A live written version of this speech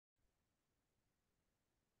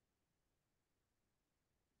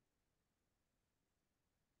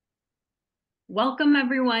Welcome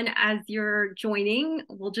everyone. As you're joining,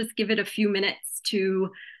 we'll just give it a few minutes to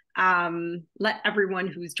let everyone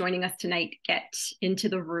who's joining us tonight get into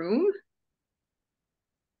the room.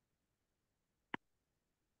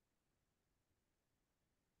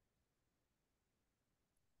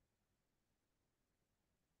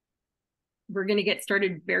 We're going to get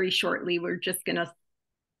started very shortly. We're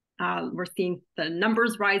seeing the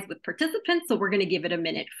numbers rise with participants, so we're going to give it a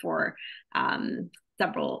minute for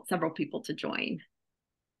several people to join.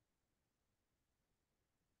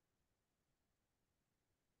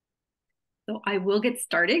 So I will get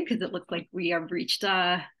started because it looks like we have reached,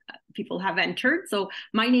 people have entered. So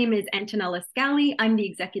my name is Antonella Scali. I'm the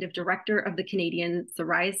Executive Director of the Canadian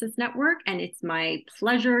Psoriasis Network, and it's my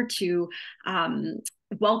pleasure to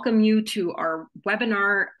welcome you to our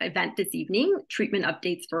webinar event this evening, Treatment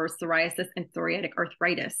Updates for Psoriasis and Psoriatic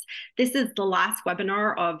Arthritis. This is the last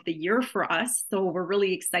webinar of the year for us, so we're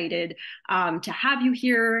really excited to have you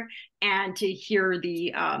here and to hear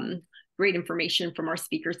the great information from our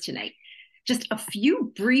speakers tonight. Just a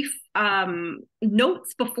few brief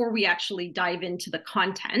notes before we actually dive into the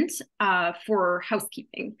content for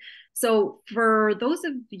housekeeping. So for those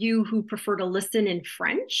of you who prefer to listen in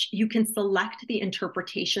French, you can select the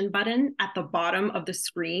interpretation button at the bottom of the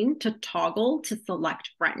screen to toggle to select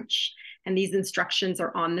French. And these instructions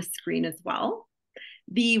are on the screen as well.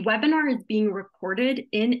 The webinar is being recorded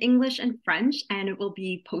in English and French, and it will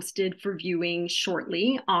be posted for viewing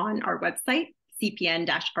shortly on our website,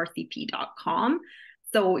 cpn-rcp.com.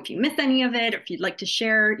 So if you miss any of it, or if you'd like to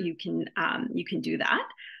share, you can do that.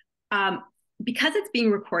 Because it's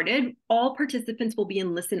being recorded, all participants will be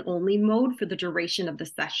in listen-only mode for the duration of the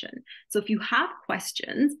session. So if you have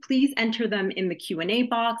questions, please enter them in the Q&A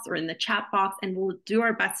box or in the chat box, and we'll do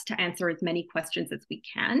our best to answer as many questions as we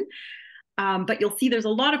can. But you'll see there's a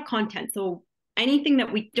lot of content. So anything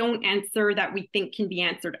that we don't answer that we think can be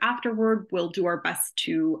answered afterward, we'll do our best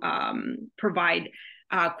to provide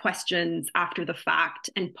questions after the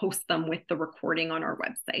fact and post them with the recording on our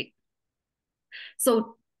website.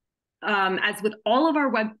 So as with all of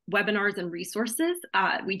our webinars and resources,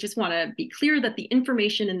 we just want to be clear that the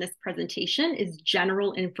information in this presentation is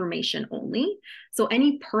general information only. So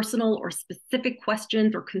any personal or specific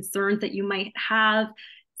questions or concerns that you might have,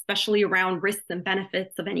 especially around risks and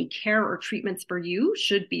benefits of any care or treatments for you,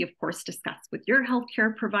 should be, of course, discussed with your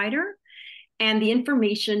healthcare provider. And the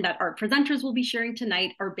information that our presenters will be sharing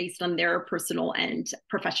tonight are based on their personal and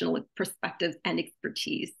professional perspectives and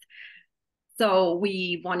expertise. So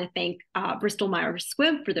we want to thank Bristol Myers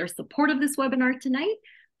Squibb for their support of this webinar tonight.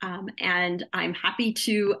 And I'm happy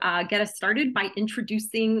to get us started by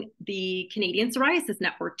introducing the Canadian Psoriasis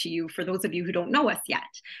Network to you, for those of you who don't know us yet.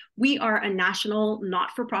 We are a national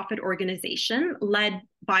not-for-profit organization led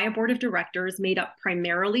by a board of directors made up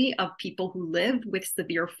primarily of people who live with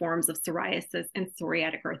severe forms of psoriasis and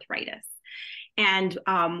psoriatic arthritis. And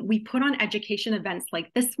we put on education events like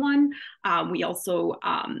this one. We also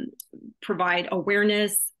provide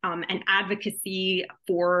awareness and advocacy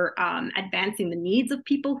for advancing the needs of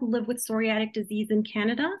people who live with psoriatic disease in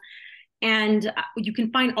Canada. And you can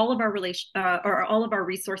find all of our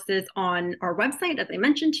resources on our website, as I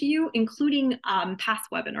mentioned to you, including past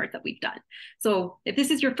webinars that we've done. So if this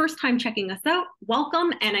is your first time checking us out,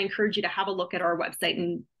 welcome, and I encourage you to have a look at our website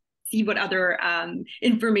and see what other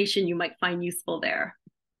information you might find useful there.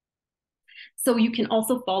 So you can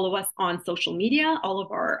also follow us on social media. All of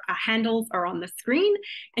our handles are on the screen.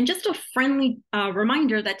 And just a friendly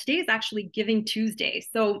reminder that today is actually Giving Tuesday.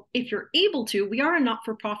 So if you're able to, we are a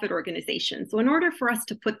not-for-profit organization. So in order for us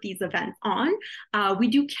to put these events on, we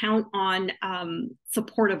do count on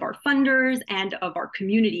support of our funders and of our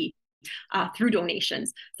community through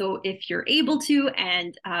donations. So if you're able to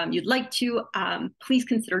and you'd like to, please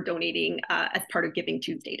consider donating as part of Giving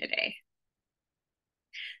Tuesday today.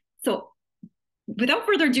 So without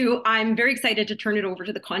further ado, I'm very excited to turn it over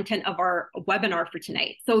to the content of our webinar for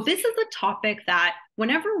tonight. So this is a topic that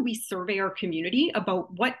whenever we survey our community about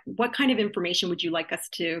what kind of information would you like us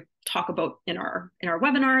to talk about in our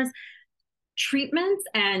webinars, treatments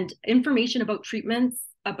and information about treatments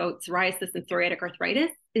about psoriasis and psoriatic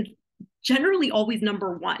arthritis is generally always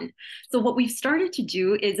number one. So what we've started to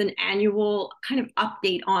do is an annual kind of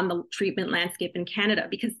update on the treatment landscape in Canada,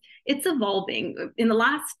 because it's evolving. In the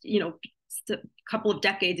last, couple of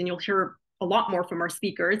decades, and you'll hear a lot more from our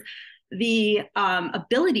speakers, the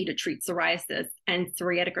ability to treat psoriasis and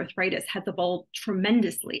psoriatic arthritis has evolved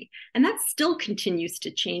tremendously. And that still continues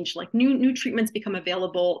to change. Like new treatments become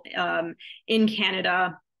available in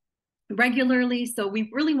Canada regularly. So we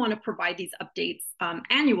really want to provide these updates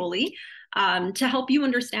annually to help you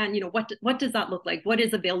understand, what does that look like? What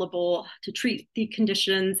is available to treat the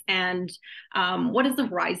conditions, and what does the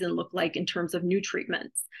horizon look like in terms of new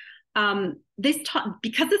treatments? Because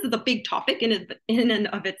this is a big topic in and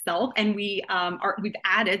of itself, and we've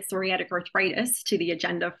added psoriatic arthritis to the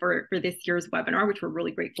agenda for this year's webinar, which we're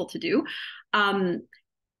really grateful to do.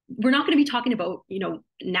 We're not going to be talking about,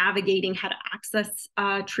 navigating how to access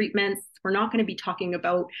treatments. We're not going to be talking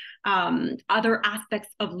about other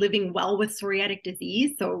aspects of living well with psoriatic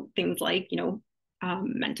disease. So things like,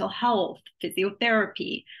 mental health,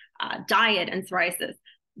 physiotherapy, diet, and psoriasis.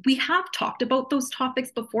 We have talked about those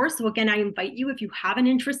topics before. So again, I invite you, if you have an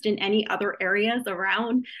interest in any other areas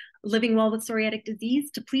around living well with psoriatic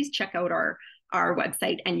disease, to please check out our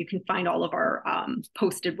website, and you can find all of our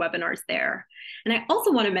posted webinars there. And I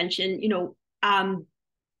also want to mention,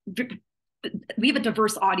 we have a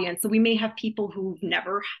diverse audience, so we may have people who've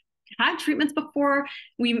never had treatments before,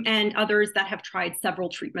 and others that have tried several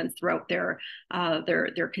treatments throughout their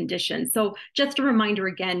condition. So just a reminder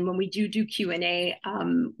again, when we do Q&A,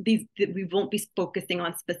 we won't be focusing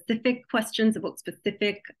on specific questions about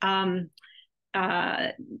specific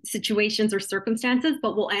situations or circumstances,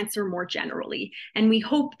 but we'll answer more generally. And we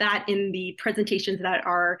hope that in the presentations that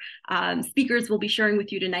our speakers will be sharing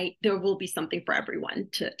with you tonight, there will be something for everyone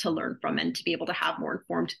to learn from, and to be able to have more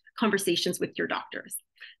informed conversations with your doctors.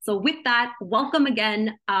 So with that, welcome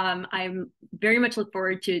again. I'm very much look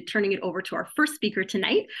forward to turning it over to our first speaker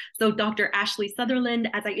tonight. So Dr. Ashley Sutherland,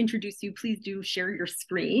 as I introduce you, please do share your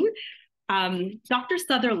screen. Dr.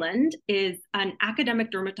 Sutherland is an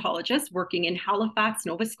academic dermatologist working in Halifax,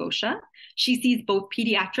 Nova Scotia. She sees both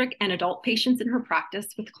pediatric and adult patients in her practice,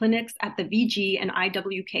 with clinics at the VG and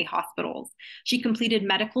IWK hospitals. She completed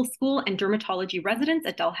medical school and dermatology residence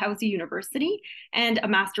at Dalhousie University and a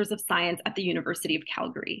Master's of Science at the University of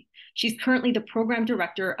Calgary. She's currently the program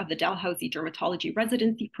director of the Dalhousie Dermatology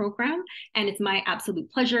Residency Program, and it's my absolute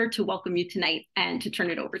pleasure to welcome you tonight and to turn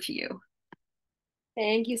it over to you.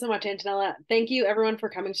 Thank you so much, Antonella. Thank you everyone for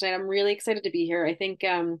coming tonight. I'm really excited to be here. I think,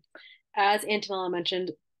 as Antonella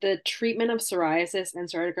mentioned, the treatment of psoriasis and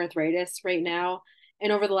psoriatic arthritis right now,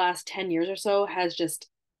 and over the last 10 years or so, has just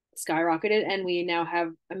skyrocketed. And we now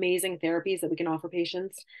have amazing therapies that we can offer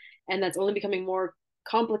patients. And that's only becoming more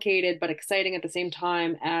complicated, but exciting at the same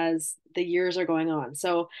time as the years are going on.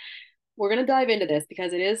 So we're going to dive into this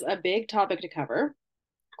because it is a big topic to cover.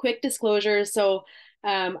 Quick disclosures. So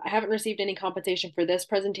I haven't received any compensation for this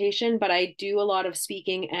presentation, but I do a lot of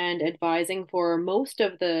speaking and advising for most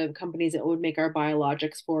of the companies that would make our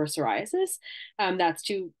biologics for psoriasis. That's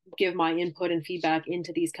to give my input and feedback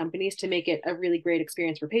into these companies to make it a really great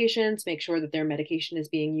experience for patients, make sure that their medication is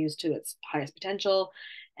being used to its highest potential.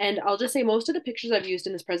 And I'll just say most of the pictures I've used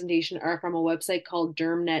in this presentation are from a website called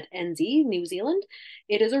DermNet NZ, New Zealand.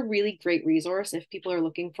 It is a really great resource if people are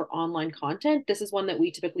looking for online content. This is one that we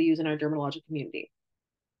typically use in our dermatologic community.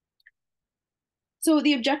 So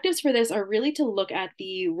the objectives for this are really to look at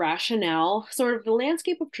the rationale, sort of the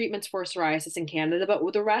landscape of treatments for psoriasis in Canada, but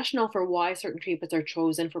with the rationale for why certain treatments are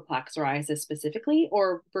chosen for plaque psoriasis specifically,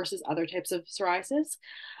 or versus other types of psoriasis.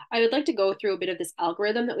 I would like to go through a bit of this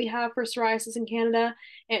algorithm that we have for psoriasis in Canada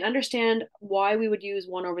and understand why we would use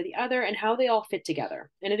one over the other and how they all fit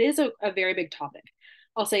together. And it is a very big topic.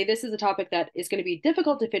 I'll say this is a topic that is going to be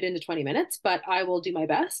difficult to fit into 20 minutes, but I will do my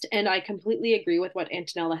best. And I completely agree with what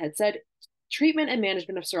Antonella had said. Treatment and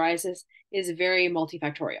management of psoriasis is very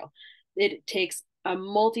multifactorial. It takes a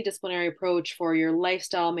multidisciplinary approach for your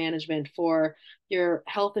lifestyle management, for your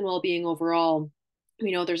health and well-being overall.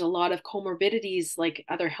 There's a lot of comorbidities like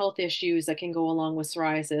other health issues that can go along with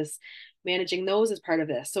psoriasis. Managing those is part of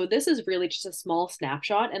this. So this is really just a small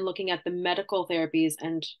snapshot and looking at the medical therapies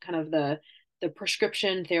and kind of the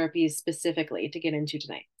prescription therapies specifically to get into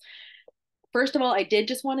tonight. First of all, I did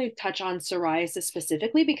just want to touch on psoriasis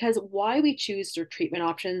specifically because why we choose their treatment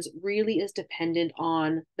options really is dependent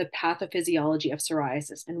on the pathophysiology of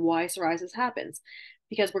psoriasis and why psoriasis happens,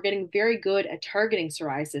 because we're getting very good at targeting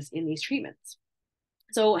psoriasis in these treatments.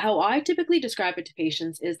 So how I typically describe it to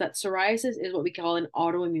patients is that psoriasis is what we call an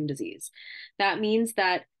autoimmune disease. That means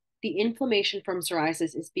that the inflammation from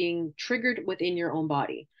psoriasis is being triggered within your own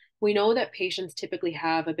body. We know that patients typically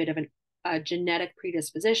have a bit of a genetic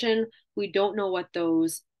predisposition. We don't know what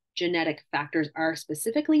those genetic factors are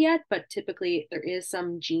specifically yet, but typically there is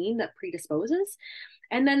some gene that predisposes.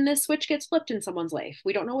 And then this switch gets flipped in someone's life.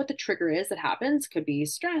 We don't know what the trigger is that happens. Could be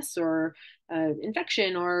stress or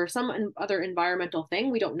infection or some other environmental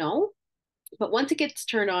thing. We don't know. But once it gets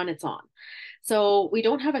turned on, it's on. So we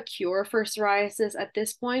don't have a cure for psoriasis at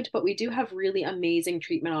this point, but we do have really amazing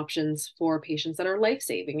treatment options for patients that are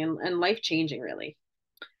life-saving and life-changing, really.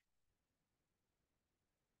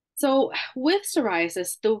 So with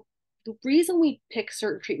psoriasis, the reason we pick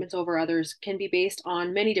certain treatments over others can be based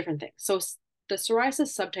on many different things. So the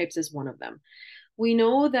psoriasis subtypes is one of them. We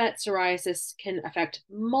know that psoriasis can affect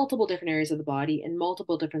multiple different areas of the body and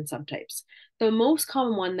multiple different subtypes. The most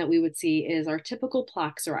common one that we would see is our typical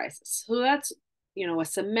plaque psoriasis. So that's, a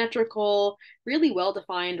symmetrical, really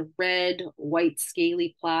well-defined red, white,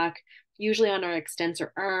 scaly plaque, usually on our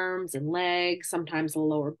extensor arms and legs, sometimes the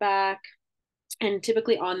lower back, and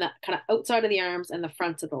typically on the kind of outside of the arms and the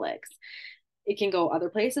fronts of the legs. It can go other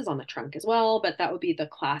places on the trunk as well, but that would be the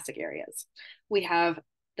classic areas. We have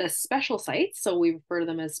the special sites, so we refer to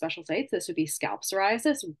them as special sites. This would be scalp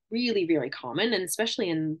psoriasis, really very common, and especially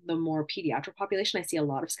in the more pediatric population, I see a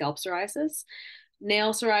lot of scalp psoriasis.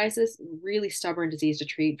 Nail psoriasis, really stubborn disease to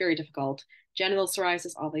treat, very difficult. Genital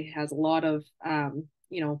psoriasis obviously has a lot of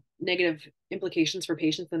negative implications for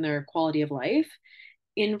patients and their quality of life.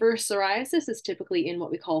 Inverse psoriasis is typically in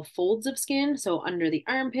what we call folds of skin, so under the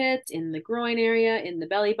armpits, in the groin area, in the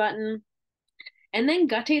belly button. And then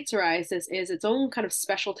guttate psoriasis is its own kind of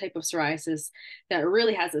special type of psoriasis that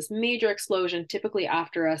really has this major explosion, typically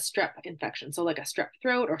after a strep infection, so like a strep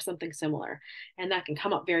throat or something similar. And that can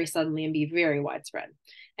come up very suddenly and be very widespread.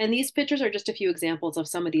 And these pictures are just a few examples of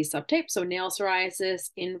some of these subtypes. So nail psoriasis,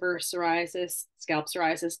 inverse psoriasis, scalp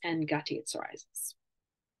psoriasis, and guttate psoriasis.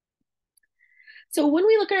 So when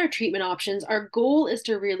we look at our treatment options, our goal is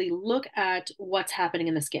to really look at what's happening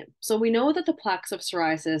in the skin. So we know that the plaques of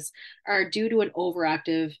psoriasis are due to an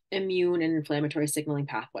overactive immune and inflammatory signaling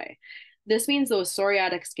pathway. This means those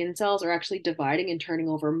psoriatic skin cells are actually dividing and turning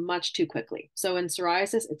over much too quickly. So in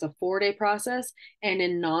psoriasis, it's a 4-day process, and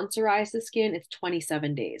in non-psoriasis skin, it's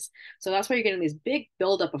 27 days. So that's why you're getting these big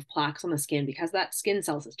buildup of plaques on the skin, because that skin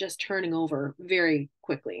cells is just turning over very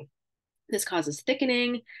quickly. This causes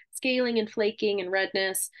thickening, scaling, and flaking and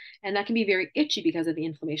redness, and that can be very itchy because of the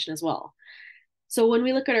inflammation as well. So when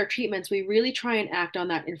we look at our treatments, we really try and act on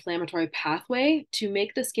that inflammatory pathway to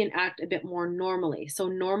make the skin act a bit more normally. So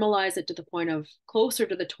normalize it to the point of closer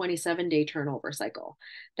to the 27-day turnover cycle.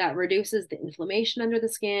 That reduces the inflammation under the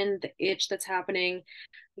skin, the itch that's happening.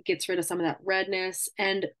 It gets rid of some of that redness.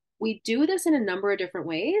 And we do this in a number of different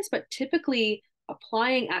ways, but typically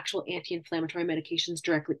applying actual anti-inflammatory medications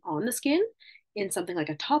directly on the skin in something like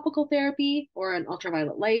a topical therapy or an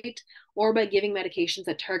ultraviolet light, or by giving medications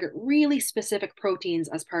that target really specific proteins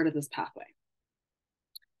as part of this pathway.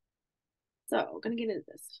 So I'm going to get into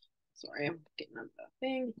this. Sorry, I'm getting on the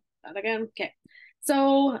thing. That again. Okay.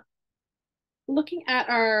 So looking at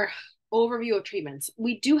our overview of treatments,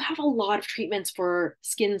 we do have a lot of treatments for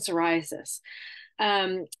skin psoriasis.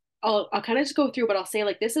 I'll kind of just go through, but I'll say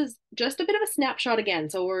like this is just a bit of a snapshot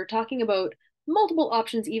again. So we're talking about multiple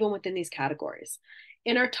options even within these categories.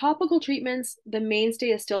 In our topical treatments, the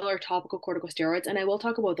mainstay is still our topical corticosteroids, and I will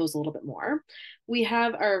talk about those a little bit more. We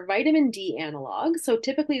have our vitamin D analogs. So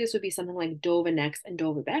typically this would be something like Dovanex and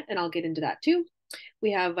Dovabet, and I'll get into that too.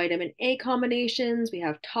 We have vitamin A combinations. We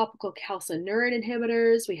have topical calcineurin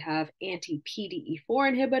inhibitors. We have anti-PDE4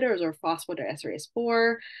 inhibitors or phosphodiesterase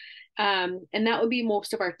 4. And that would be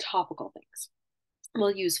most of our topical things.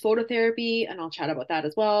 We'll use phototherapy, and I'll chat about that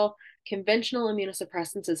as well. Conventional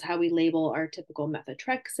immunosuppressants is how we label our typical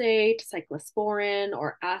methotrexate, cyclosporin,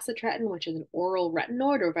 or acitretin, which is an oral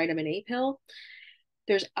retinoid or vitamin A pill.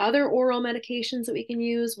 There's other oral medications that we can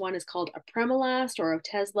use. One is called apremilast or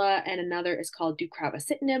Otezla, and another is called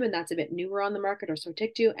deucravacitinib, and that's a bit newer on the market, or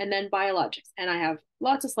Sotyktu, and then biologics. And I have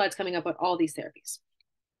lots of slides coming up about all these therapies.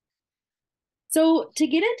 So to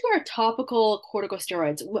get into our topical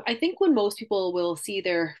corticosteroids, I think when most people will see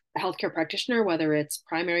their healthcare practitioner, whether it's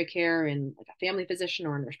primary care in like a family physician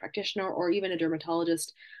or a nurse practitioner or even a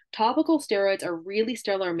dermatologist, topical steroids are really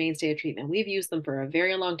still our mainstay of treatment. We've used them for a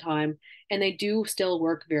very long time, and they do still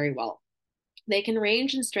work very well. They can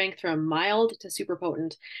range in strength from mild to super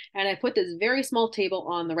potent. And I put this very small table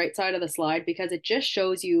on the right side of the slide because it just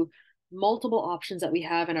shows you multiple options that we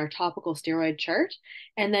have in our topical steroid chart,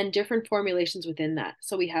 and then different formulations within that.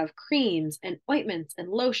 So we have creams and ointments and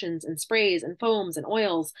lotions and sprays and foams and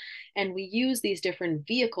oils, and we use these different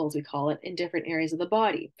vehicles, we call it, in different areas of the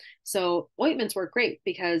body. So ointments work great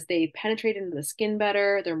because they penetrate into the skin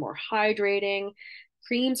better, they're more hydrating.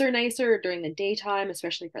 Creams are nicer during the daytime,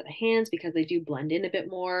 especially for the hands, because they do blend in a bit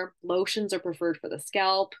more. Lotions are preferred for the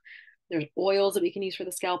scalp. There's oils that we can use for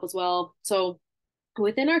the scalp as well. So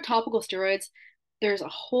within our topical steroids, there's a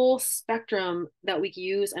whole spectrum that we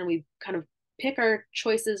use, and we kind of pick our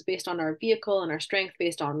choices based on our vehicle and our strength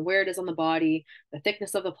based on where it is on the body, the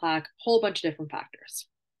thickness of the plaque, whole bunch of different factors.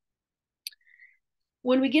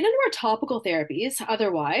 When we get into our topical therapies,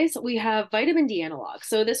 otherwise, we have vitamin D analogs.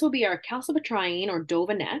 So this will be our calcipotriene or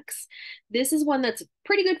Dovanex. This is one that's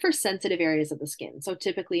pretty good for sensitive areas of the skin. So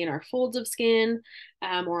typically in our folds of skin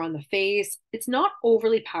or on the face, it's not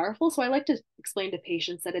overly powerful. So I like to explain to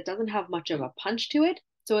patients that it doesn't have much of a punch to it.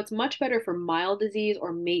 So it's much better for mild disease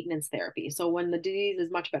or maintenance therapy. So when the disease is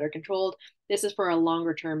much better controlled, this is for a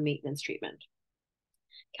longer term maintenance treatment.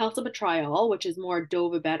 Calcipotriol, which is more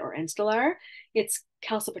Dovabet or Enstellar. It's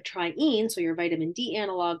calcipotriene, so your vitamin D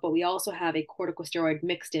analog, but we also have a corticosteroid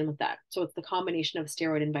mixed in with that. So it's the combination of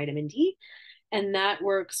steroid and vitamin D. And that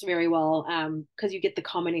works very well because you get the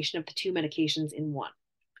combination of the two medications in one.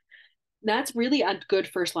 That's really a good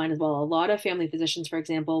first line as well. A lot of family physicians, for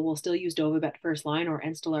example, will still use Dovabet first line or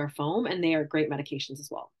Enstellar foam, and they are great medications as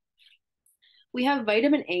well. We have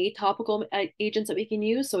vitamin A topical agents that we can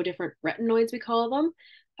use, so different retinoids, we call them.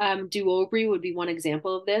 Duobri would be one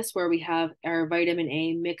example of this, where we have our vitamin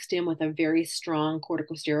A mixed in with a very strong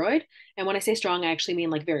corticosteroid. And when I say strong, I actually mean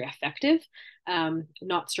like very effective,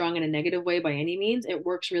 not strong in a negative way by any means. It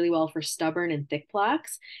works really well for stubborn and thick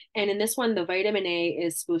plaques. And in this one, the vitamin A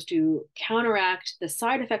is supposed to counteract the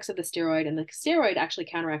side effects of the steroid, and the steroid actually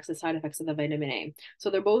counteracts the side effects of the vitamin A. So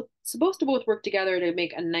they're both supposed to both work together to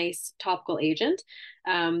make a nice topical agent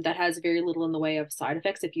that has very little in the way of side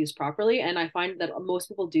effects if used properly. And I find that most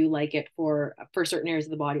people do like it for certain areas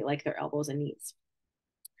of the body, like their elbows and knees.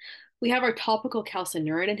 We have our topical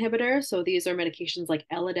calcineurin inhibitors. So these are medications like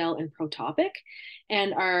Elidel and Protopic.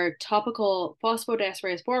 And our topical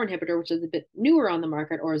phosphodiesterase 4 inhibitor, which is a bit newer on the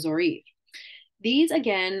market, or Zoryve. These,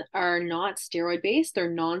 again, are not steroid-based. They're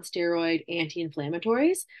non-steroid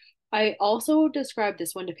anti-inflammatories. I also describe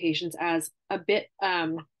this one to patients as a bit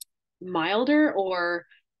milder or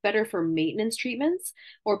better for maintenance treatments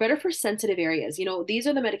or better for sensitive areas. You know, these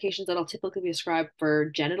are the medications that I'll typically prescribe for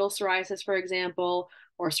genital psoriasis, for example,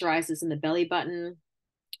 or psoriasis in the belly button,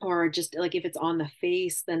 or just like if it's on the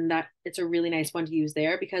face, then that it's a really nice one to use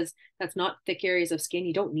there because that's not thick areas of skin.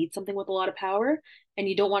 You don't need something with a lot of power, and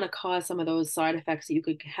you don't want to cause some of those side effects that you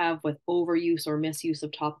could have with overuse or misuse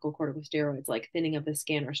of topical corticosteroids, like thinning of the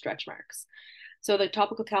skin or stretch marks. So the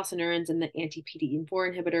topical calcineurins and the anti-PDE4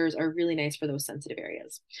 inhibitors are really nice for those sensitive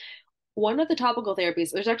areas. One of the topical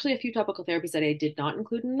therapies, there's actually a few topical therapies that I did not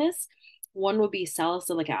include in this. One would be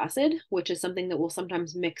salicylic acid, which is something that we'll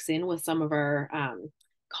sometimes mix in with some of our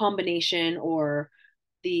combination or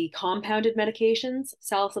the compounded medications.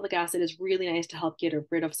 Salicylic acid is really nice to help get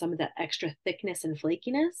rid of some of that extra thickness and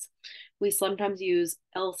flakiness. We sometimes use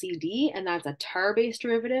LCD, and that's a tar-based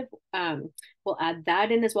derivative. We'll add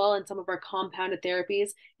that in as well in some of our compounded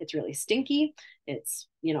therapies. It's really stinky. It's,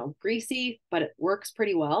 you know, greasy, but it works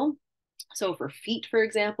pretty well. So for feet, for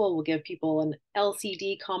example, we'll give people an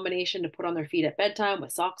LCD combination to put on their feet at bedtime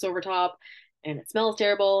with socks over top, and it smells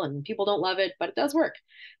terrible and people don't love it, but it does work.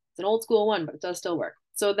 It's an old school one, but it does still work.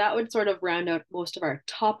 So that would sort of round out most of our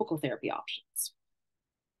topical therapy options.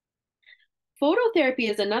 Phototherapy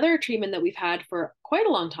is another treatment that we've had for quite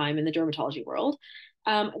a long time in the dermatology world.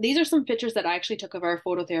 These are some pictures that I actually took of our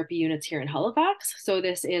phototherapy units here in Halifax. So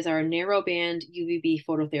this is our narrowband UVB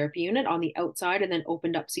phototherapy unit on the outside and then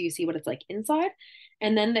opened up so you see what it's like inside.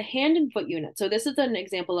 And then the hand and foot unit. So this is an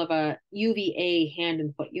example of a UVA hand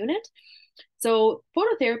and foot unit. So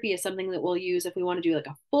phototherapy is something that we'll use if we want to do like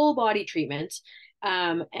a full body treatment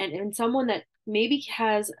and in someone that maybe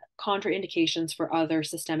has contraindications for other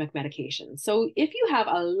systemic medications. So if you have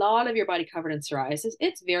a lot of your body covered in psoriasis,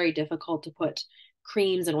 it's very difficult to put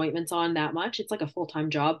creams and ointments on that much. It's like a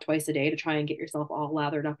full-time job twice a day to try and get yourself all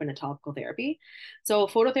lathered up in a topical therapy. So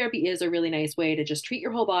phototherapy is a really nice way to just treat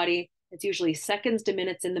your whole body. It's usually seconds to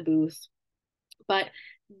minutes in the booth. But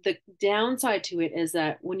the downside to it is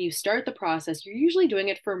that when you start the process, you're usually doing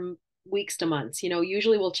it for weeks to months. You know,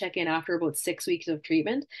 usually we'll check in after about 6 weeks of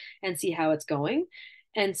treatment and see how it's going.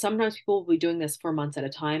 And sometimes people will be doing this for months at a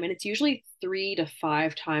time. And it's usually 3 to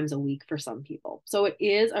 5 times a week for some people. So it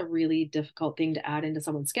is a really difficult thing to add into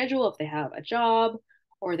someone's schedule if they have a job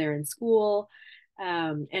or they're in school.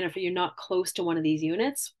 And if you're not close to one of these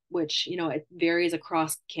units, which, you know, it varies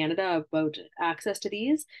across Canada about access to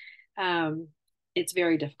these, it's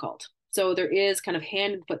very difficult. So there is kind of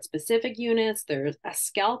hand and foot specific units. There's a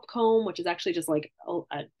scalp comb, which is actually just like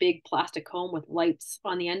a big plastic comb with lights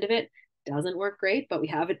on the end of it. Doesn't work great, but we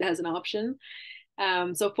have it as an option.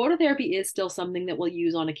 So phototherapy is still something that we'll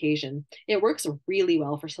use on occasion. It works really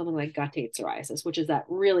well for something like guttate psoriasis, which is that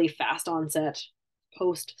really fast onset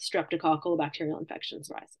post streptococcal bacterial infection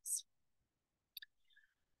psoriasis.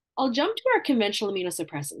 I'll jump to our conventional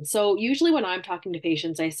immunosuppressants. So usually when I'm talking to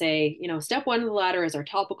patients, I say, step one of the ladder is our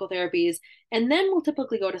topical therapies, and then we'll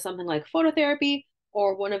typically go to something like phototherapy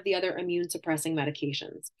or one of the other immune suppressing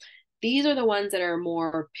medications. These are the ones that are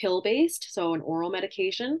more pill based, so an oral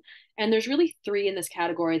medication. And there's really three in this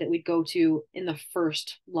category that we'd go to in the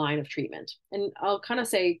first line of treatment. And I'll kind of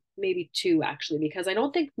say maybe two actually, because I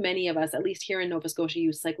don't think many of us, at least here in Nova Scotia,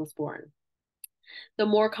 use cyclosporin. The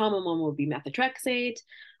more common one would be methotrexate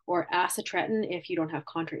or acitretin if you don't have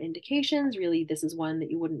contraindications. Really, this is one that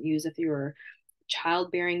you wouldn't use if you're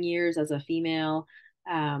childbearing years as a female,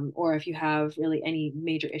 or if you have really any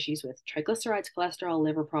major issues with triglycerides, cholesterol,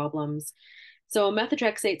 liver problems. So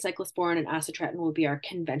methotrexate, cyclosporin, and acitretin will be our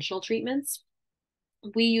conventional treatments.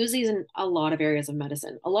 We use these in a lot of areas of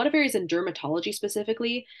medicine, a lot of areas in dermatology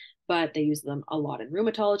specifically, but they use them a lot in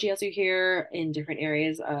rheumatology, as you hear, in different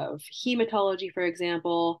areas of hematology, for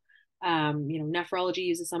example. Nephrology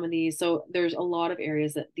uses some of these. So there's a lot of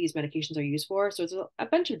areas that these medications are used for. So there's a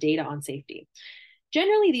bunch of data on safety.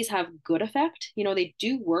 Generally, these have good effect. They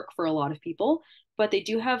do work for a lot of people, but they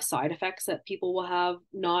do have side effects that people will have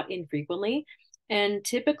not infrequently. And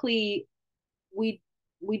typically, we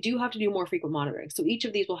do have to do more frequent monitoring. So each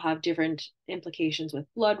of these will have different implications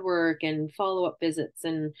with blood work and follow-up visits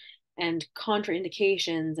and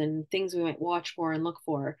contraindications and things we might watch for and look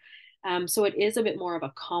for. So it is a bit more of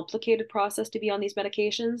a complicated process to be on these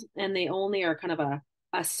medications, and they only are kind of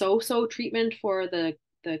a so-so treatment for the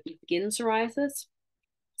skin psoriasis.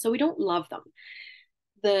 So we don't love them.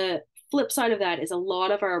 The flip side of that is a lot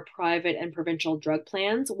of our private and provincial drug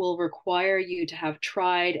plans will require you to have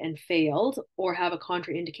tried and failed or have a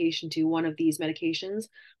contraindication to one of these medications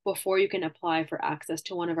before you can apply for access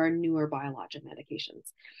to one of our newer biologic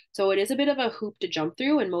medications. So it is a bit of a hoop to jump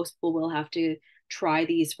through, and most people will have to try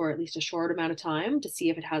these for at least a short amount of time to see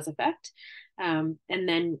if it has effect. And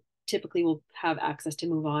then typically we'll have access to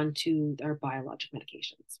move on to our biologic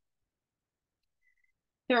medications.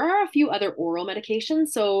 There are a few other oral medications.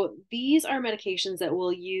 So these are medications that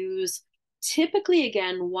we'll use typically,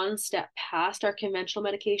 again, one step past our conventional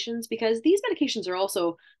medications, because these medications are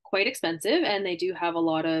also quite expensive and they do have a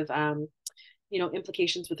lot of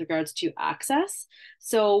implications with regards to access.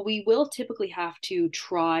 So we will typically have to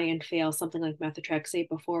try and fail something like methotrexate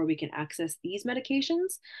before we can access these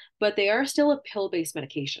medications, but they are still a pill-based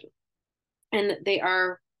medication. And they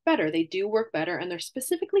are better. They do work better, and they're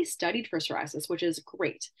specifically studied for psoriasis, which is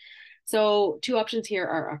great. So two options here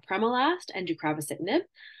are apremilast and deucravacitinib.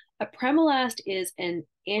 Apremilast is an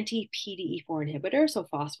anti-PDE4 inhibitor, so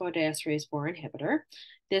phosphodiesterase 4 inhibitor.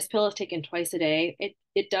 This pill is taken twice a day.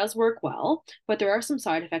 It does work well, but there are some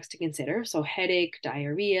side effects to consider. So headache,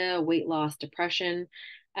 diarrhea, weight loss, depression.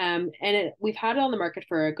 We've had it on the market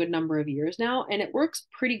for a good number of years now, and it works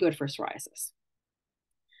pretty good for psoriasis.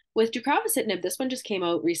 With deucravacitinib, this one just came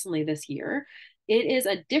out recently this year. It is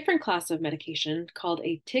a different class of medication called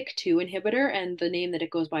a TYK2 inhibitor, and the name that it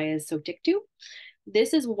goes by is Sotyktu.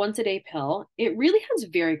 This is once a day pill. It really has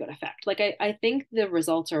very good effect. Like I think the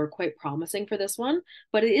results are quite promising for this one,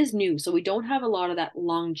 but it is new. So we don't have a lot of that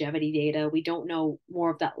longevity data. We don't know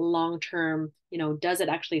more of that long-term, does it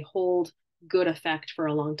actually hold good effect for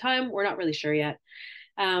a long time? We're not really sure yet.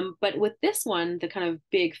 But with this one, the kind of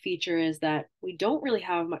big feature is that we don't really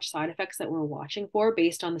have much side effects that we're watching for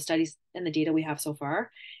based on the studies and the data we have so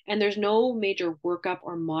far. And there's no major workup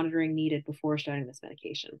or monitoring needed before starting this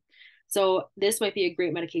medication. So this might be a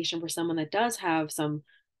great medication for someone that does have some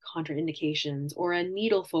contraindications or a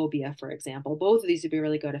needle phobia, for example. Both of these would be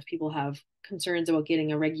really good if people have concerns about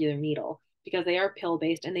getting a regular needle, because they are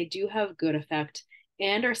pill-based and they do have good effect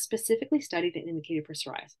and are specifically studied and indicated for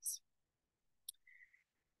psoriasis.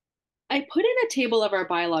 I put in a table of our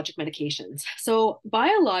biologic medications. So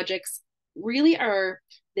biologics really are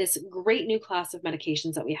this great new class of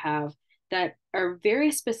medications that we have that are very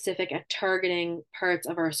specific at targeting parts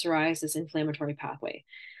of our psoriasis inflammatory pathway.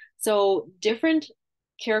 So different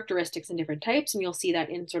characteristics and different types, and you'll see that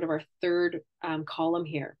in sort of our third column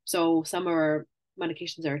here. So some of our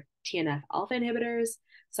medications are TNF alpha inhibitors,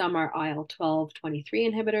 some are IL-12/23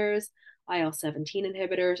 inhibitors, IL-17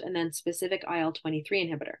 inhibitors, and then specific IL-23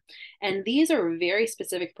 inhibitor. And these are very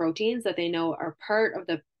specific proteins that they know are part of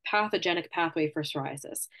the pathogenic pathway for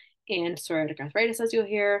psoriasis and psoriatic arthritis, as you'll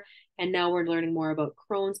hear. And now we're learning more about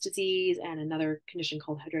Crohn's disease and another condition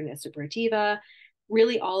called hidradenitis suppurativa.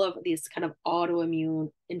 Really all of these kind of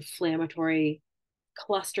autoimmune inflammatory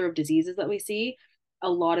cluster of diseases that we see, a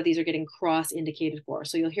lot of these are getting cross-indicated for.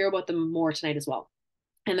 So you'll hear about them more tonight as well.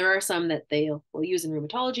 And there are some that they will use in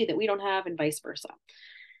rheumatology that we don't have, and vice versa.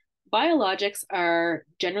 Biologics are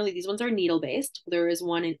generally, these ones are needle-based. There is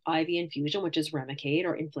one in IV infusion, which is Remicade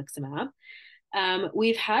or infliximab.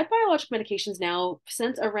 We've had biologic medications now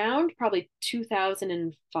since around probably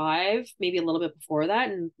 2005, maybe a little bit before that,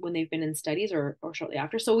 and when they've been in studies or shortly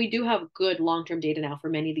after. So we do have good long-term data now for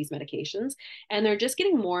many of these medications, and they're just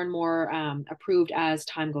getting more and more approved as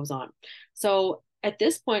time goes on. So at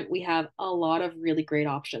this point, we have a lot of really great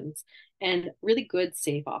options and really good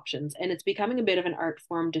safe options. And it's becoming a bit of an art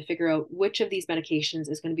form to figure out which of these medications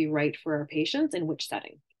is going to be right for our patients in which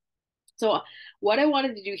setting. So what I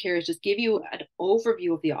wanted to do here is just give you an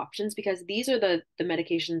overview of the options, because these are the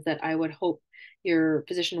medications that I would hope your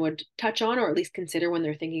physician would touch on or at least consider when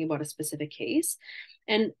they're thinking about a specific case.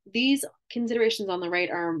 And these considerations on the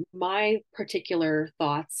right are my particular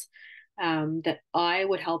thoughts that I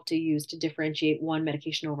would help to use to differentiate one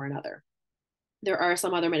medication over another. There are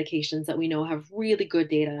some other medications that we know have really good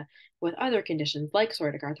data with other conditions like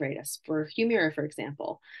psoriatic arthritis, for Humira, for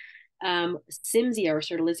example. Cimzia or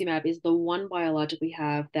certolizumab is the one biologic we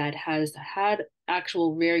have that has had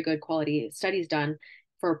actual very good quality studies done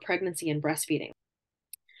for pregnancy and breastfeeding.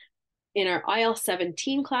 In our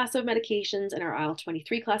IL-17 class of medications and our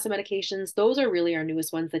IL-23 class of medications, those are really our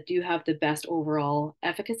newest ones that do have the best overall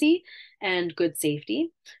efficacy and good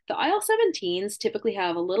safety. The IL-17s typically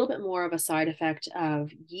have a little bit more of a side effect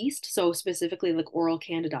of yeast, so specifically like oral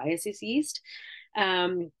candidiasis yeast.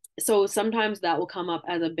 So sometimes that will come up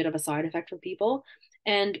as a bit of a side effect for people.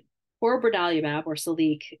 And for brodalumab or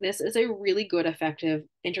Siliq, this is a really good, effective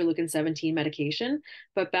interleukin-17 medication.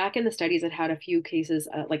 But back in the studies, it had a few cases,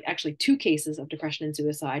 like actually 2 cases of depression and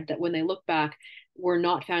suicide that when they look back were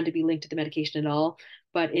not found to be linked to the medication at all,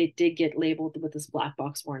 but it did get labeled with this black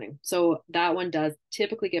box warning. So that one does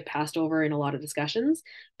typically get passed over in a lot of discussions,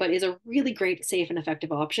 but is a really great, safe, and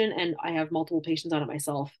effective option. And I have multiple patients on it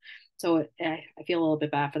myself. So I feel a little bit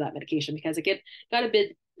bad for that medication because it got a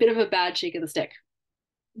bit of a bad shake of the stick.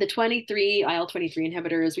 The IL-23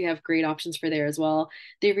 inhibitors, we have great options for there as well.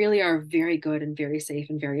 They really are very good and very safe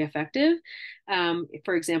and very effective.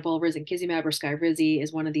 For example, risankizumab or Skyrizi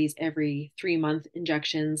is one of these every 3-month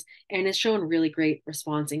injections and has shown really great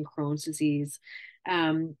response in Crohn's disease.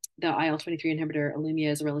 The IL-23 inhibitor Ilumya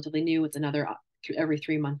is relatively new. It's another every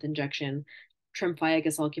 3-month injection. Tremfya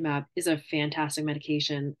guselkumab is a fantastic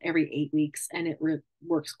medication every 8 weeks, and it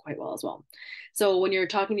works quite well as well. So when you're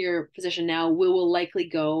talking to your physician now, we will likely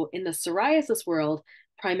go in the psoriasis world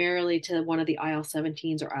primarily to one of the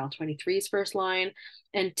IL-17s or IL-23s first line.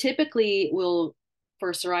 And typically we'll,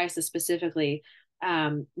 for psoriasis specifically,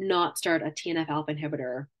 not start a TNF alpha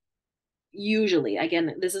inhibitor. Usually,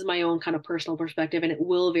 again, this is my own kind of personal perspective, and it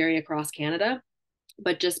will vary across Canada.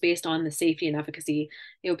 But just based on the safety and efficacy,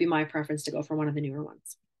 it would be my preference to go for one of the newer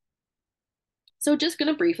ones. So just going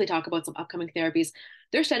to briefly talk about some upcoming therapies.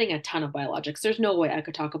 They're studying a ton of biologics. There's no way I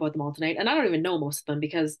could talk about them all tonight. And I don't even know most of them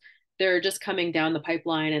because they're just coming down the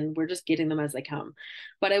pipeline and we're just getting them as they come.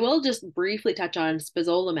 But I will just briefly touch on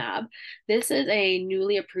spesolimab. This is a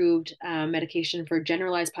newly approved medication for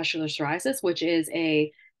generalized pustular psoriasis, which is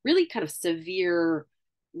a really kind of severe,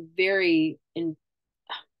 very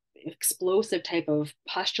explosive type of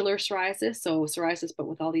pustular psoriasis. So psoriasis, but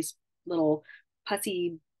with all these little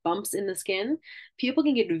pussy bumps in the skin. People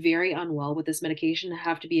can get very unwell with this medication,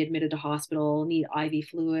 have to be admitted to hospital, need IV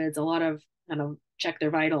fluids, a lot of check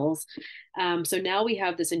their vitals. So now we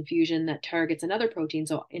have this infusion that targets another protein,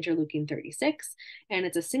 so interleukin 36, and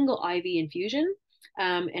it's a single IV infusion.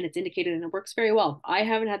 And it's indicated and it works very well. I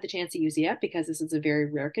haven't had the chance to use it yet because this is a very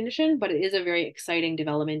rare condition, but it is a very exciting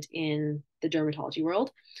development in the dermatology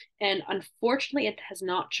world. And unfortunately, it has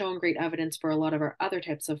not shown great evidence for a lot of our other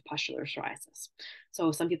types of pustular psoriasis.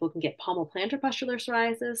 So some people can get palmoplantar pustular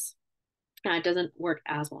psoriasis. It doesn't work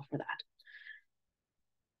as well for that.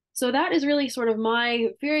 So that is really sort of my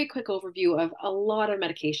very quick overview of a lot of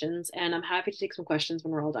medications, and I'm happy to take some questions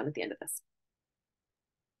when we're all done at the end of this.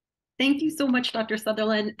 Thank you so much, Dr.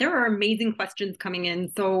 Sutherland. There are amazing questions coming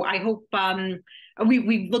in. So I hope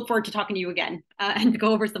we look forward to talking to you again and to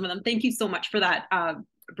go over some of them. Thank you so much for that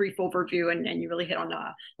brief overview, and you really hit on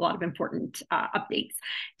a lot of important updates.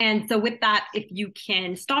 And so with that, if you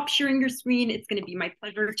can stop sharing your screen, it's going to be my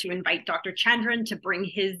pleasure to invite Dr. Chandran to bring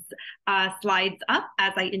his slides up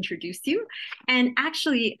as I introduce you. And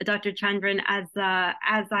actually, Dr. Chandran, as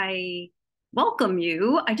I welcome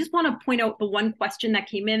you, I just want to point out the one question that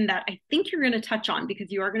came in that I think you're going to touch on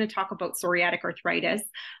because you are going to talk about psoriatic arthritis.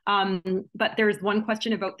 But there's one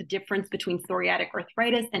question about the difference between psoriatic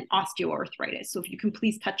arthritis and osteoarthritis. So if you can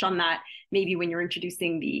please touch on that, maybe when you're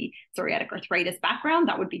introducing the psoriatic arthritis background,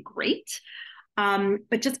 that would be great.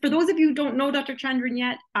 But just for those of you who don't know Dr. Chandran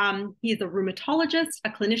yet, he is a rheumatologist, a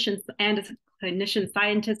clinician, and a clinician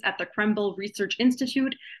scientist at the Krembil Research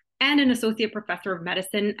Institute, and an associate professor of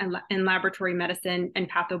medicine and laboratory medicine and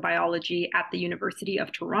pathobiology at the University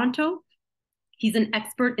of Toronto. He's an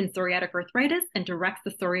expert in psoriatic arthritis and directs the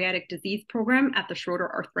psoriatic disease program at the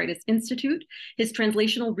Schroeder Arthritis Institute. His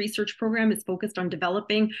translational research program is focused on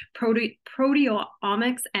developing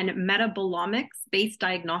proteomics and metabolomics-based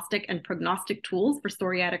diagnostic and prognostic tools for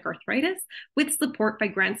psoriatic arthritis, with support by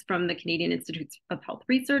grants from the Canadian Institutes of Health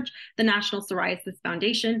Research, the National Psoriasis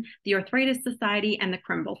Foundation, the Arthritis Society, and the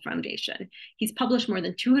Krembil Foundation. He's published more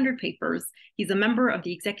than 200 papers. He's a member of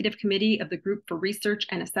the executive committee of the Group for Research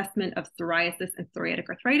and Assessment of Psoriasis and Psoriatic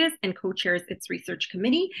Arthritis and co-chairs its research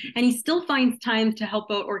committee. And he still finds time to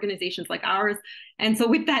help out organizations like ours. And so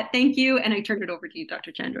with that, thank you. And I turn it over to you,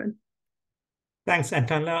 Dr. Chandran. Thanks,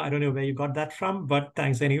 Antonella. I don't know where you got that from, but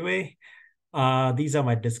thanks anyway. These are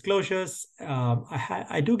my disclosures.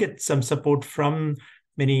 I do get some support from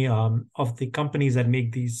many of the companies that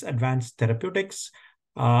make these advanced therapeutics.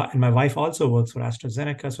 And my wife also works for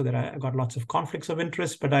AstraZeneca, so that I got lots of conflicts of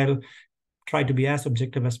interest, but I'll try to be as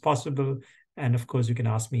objective as possible. And of course, you can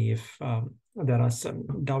ask me if there are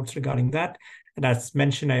some doubts regarding that. And as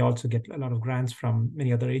mentioned, I also get a lot of grants from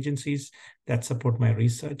many other agencies that support my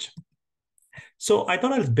research. So I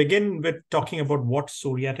thought I'll begin with talking about what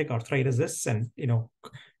psoriatic arthritis is and,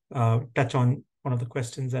 touch on one of the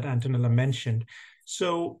questions that Antonella mentioned.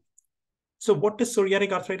 So what is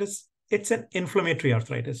psoriatic arthritis? It's an inflammatory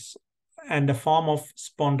arthritis and a form of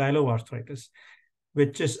spondyloarthritis,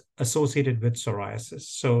 which is associated with psoriasis.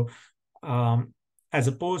 So as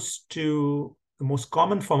opposed to the most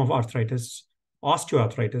common form of arthritis,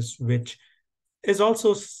 osteoarthritis, which is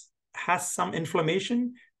also has some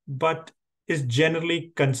inflammation, but is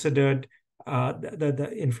generally considered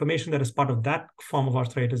the inflammation that is part of that form of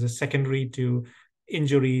arthritis is secondary to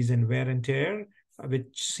injuries and wear and tear,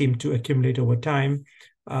 which seem to accumulate over time.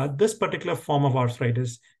 This particular form of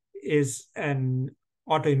arthritis is an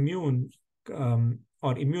autoimmune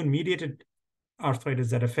or immune-mediated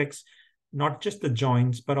arthritis that affects not just the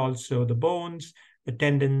joints, but also the bones, the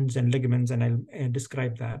tendons and ligaments, and I'll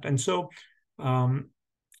describe that. And so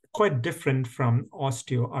quite different from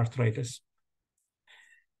osteoarthritis.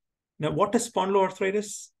 Now, what is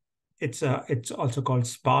spondyloarthritis? It's also called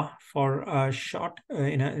SPA for short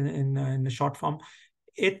in a short form.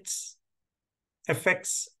 It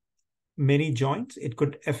affects many joints. It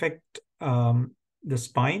could affect the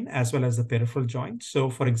spine as well as the peripheral joints. So,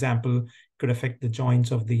 for example, it could affect the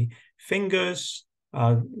joints of the fingers,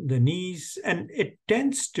 the knees, and it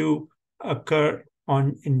tends to occur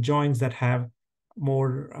in joints that have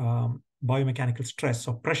more biomechanical stress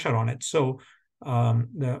or pressure on it. So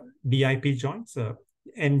the BIP joints, the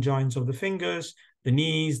end joints of the fingers, the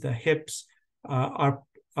knees, the hips are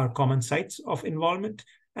common sites of involvement,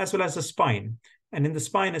 as well as the spine. And in the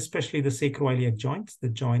spine, especially the sacroiliac joints, the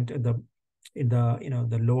joint in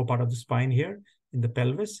the lower part of the spine here in the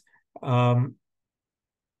pelvis.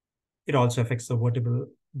 It also affects the vertebral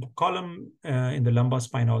column in the lumbar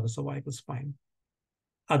spine or the cervical spine.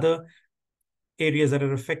 Other areas that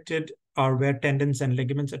are affected are where tendons and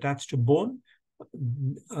ligaments attach to bone.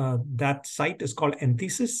 That site is called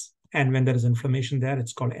enthesis. And when there is inflammation there,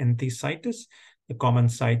 it's called enthesitis. The common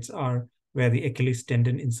sites are where the Achilles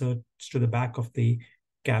tendon inserts to the back of the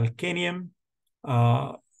calcaneum,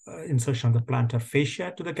 insertion of the plantar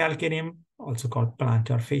fascia to the calcaneum, also called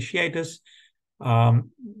plantar fasciitis.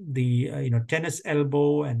 The tennis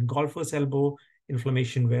elbow and golfer's elbow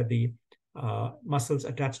inflammation, where the muscles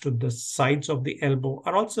attached to the sides of the elbow,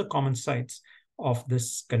 are also common sites of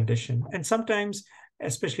this condition. And sometimes,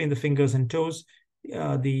 especially in the fingers and toes,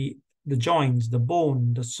 the joints, the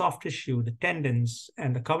bone, the soft tissue, the tendons,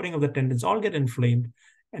 and the covering of the tendons all get inflamed,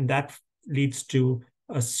 and that leads to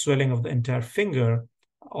a swelling of the entire finger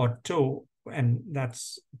or toe, and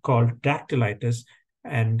that's called dactylitis.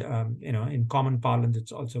 And in common parlance,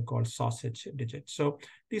 it's also called sausage digit. So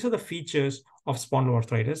these are the features of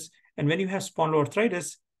spondyloarthritis. And when you have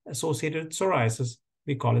spondyloarthritis associated with psoriasis,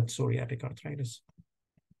 we call it psoriatic arthritis.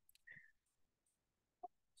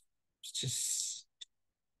 Just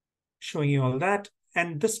showing you all that.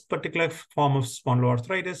 And this particular form of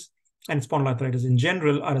spondyloarthritis and spondyloarthritis in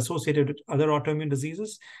general are associated with other autoimmune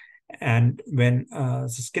diseases. And when the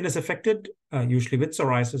skin is affected, usually with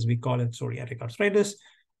psoriasis, we call it psoriatic arthritis.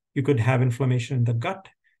 You could have inflammation in the gut,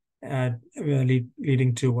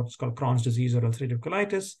 leading to what's called Crohn's disease or ulcerative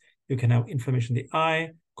colitis. You can have inflammation in the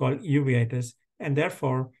eye, called uveitis. And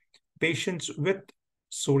therefore, patients with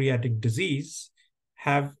psoriatic disease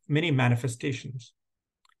have many manifestations.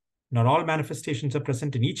 Not all manifestations are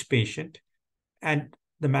present in each patient, and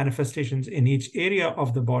the manifestations in each area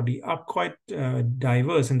of the body are quite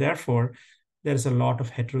diverse, and therefore there's a lot of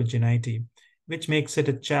heterogeneity, which makes it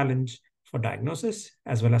a challenge for diagnosis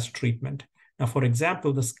as well as treatment. Now, for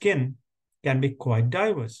example, the skin can be quite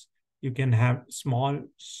diverse. You can have small,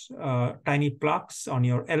 tiny plaques on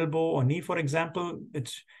your elbow or knee, for example,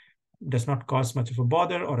 which does not cause much of a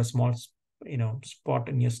bother, or a small, spot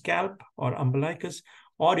in your scalp or umbilicus,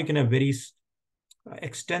 or you can have very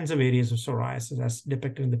extensive areas of psoriasis, as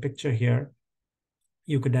depicted in the picture here.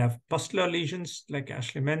 You could have pustular lesions, like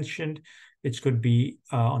Ashley mentioned, which could be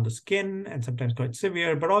on the skin and sometimes quite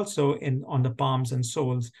severe, but also on the palms and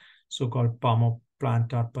soles, so-called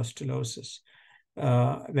palmoplantar pustulosis.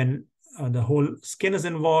 When the whole skin is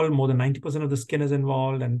involved, more than 90% of the skin is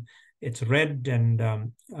involved, and it's red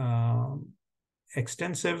and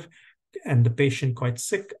extensive, and the patient quite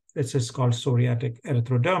sick. This is called psoriatic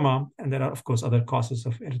erythroderma, and there are, of course, other causes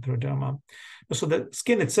of erythroderma. So the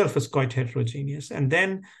skin itself is quite heterogeneous. And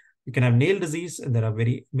then you can have nail disease, and there are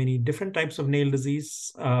very many different types of nail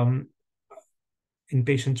disease in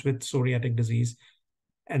patients with psoriatic disease.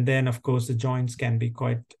 And then, of course, the joints can be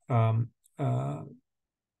quite,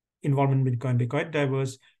 involvement can be quite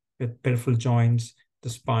diverse, with peripheral joints, the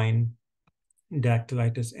spine,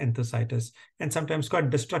 dactylitis, enthesitis, and sometimes quite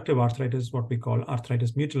destructive arthritis, what we call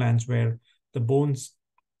arthritis mutilans, where the bones,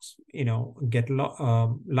 get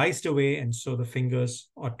lysed away, and so the fingers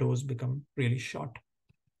or toes become really short.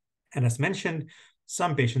 And as mentioned,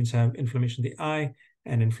 some patients have inflammation in the eye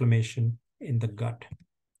and inflammation in the gut.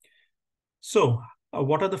 So,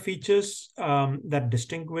 what are the features that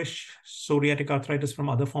distinguish psoriatic arthritis from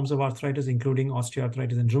other forms of arthritis, including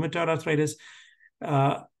osteoarthritis and rheumatoid arthritis?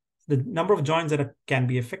 The number of joints that can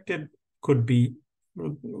be affected could be,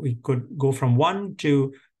 we could go from 1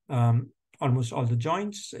 to almost all the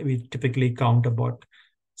joints. We typically count about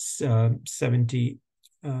 70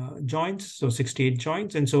 joints, so 68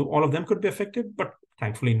 joints. And so all of them could be affected, but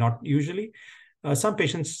thankfully not usually. Some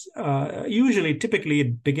patients, typically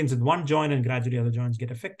it begins with one joint and gradually other joints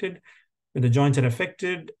get affected. When the joints are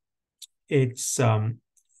affected, it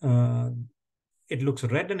looks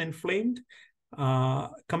red and inflamed. And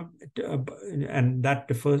that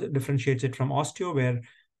differentiates it from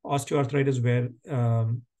osteoarthritis, where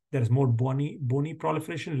there is more bony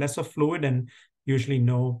proliferation, less of fluid, and usually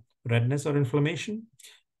no redness or inflammation.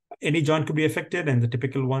 Any joint could be affected, and the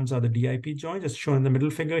typical ones are the DIP joints, as shown in the middle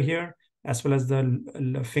finger here, as well as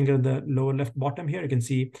the finger in the lower left bottom here. You can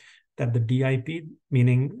see that the DIP,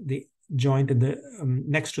 meaning the joint in the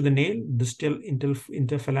next to the nail, the distal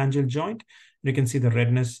interphalangeal joint, you can see the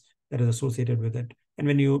redness that is associated with it. And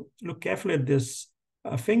when you look carefully at this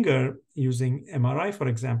finger using MRI, for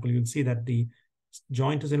example, you'll see that the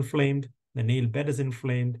joint is inflamed, the nail bed is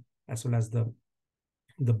inflamed, as well as the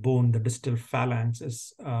bone, the distal phalanx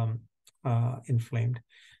is inflamed.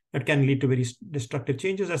 That can lead to very destructive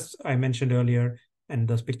changes, as I mentioned earlier, and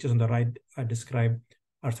those pictures on the right describe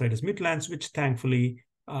arthritis mutilans, which thankfully,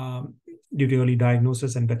 due to early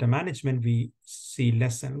diagnosis and better management, we see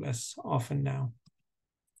less and less often now.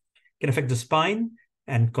 Can affect the spine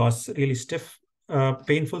and cause really stiff,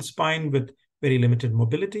 painful spine with very limited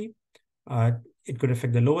mobility. It could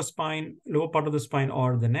affect the lower part of the spine,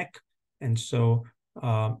 or the neck. And so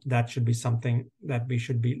that should be something that we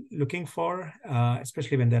should be looking for,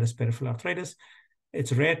 especially when there is peripheral arthritis.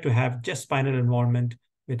 It's rare to have just spinal involvement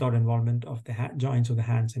without involvement of the joints of the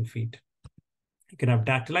hands and feet. You can have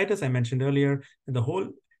dactylitis, I mentioned earlier, and the whole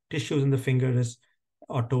tissues in the finger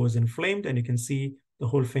or toe is inflamed, and you can see the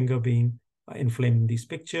whole finger being inflamed in these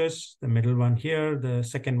pictures, the middle one here, the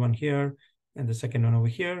second one here, and the second one over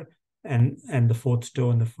here, and the fourth toe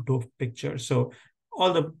in the toe picture. So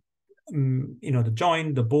all the, the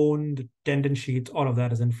joint, the bone, the tendon sheath, all of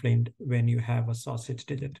that is inflamed when you have a sausage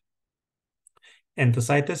digit.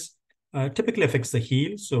 Enthesitis typically affects the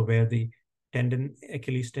heel, so where the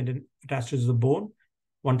Achilles tendon attaches to the bone.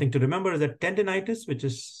 One thing to remember is that tendinitis, which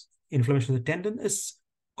is inflammation of the tendon, is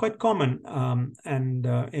quite common in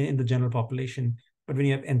the general population. But when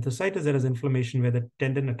you have enthesitis, there is inflammation where the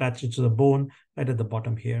tendon attaches to the bone right at the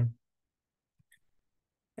bottom here.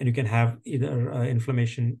 And you can have either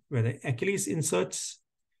inflammation where the Achilles inserts,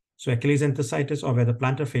 so Achilles enthesitis, or where the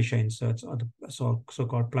plantar fascia inserts, or the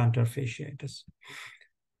so-called plantar fasciitis.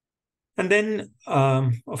 And then,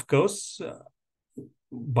 of course,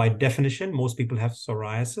 by definition, most people have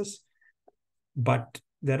psoriasis, but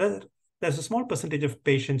there's a small percentage of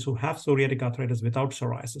patients who have psoriatic arthritis without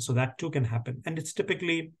psoriasis. So that too can happen. And it's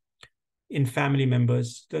typically in family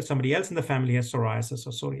members. Somebody else in the family has psoriasis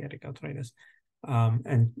or psoriatic arthritis.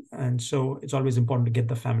 And so it's always important to get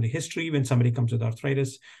the family history when somebody comes with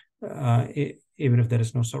arthritis, even if there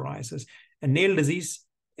is no psoriasis. And nail disease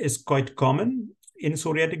is quite common in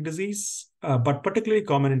psoriatic disease, but particularly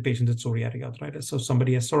common in patients with psoriatic arthritis. So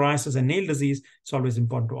somebody has psoriasis and nail disease, it's always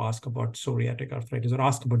important to ask about psoriatic arthritis or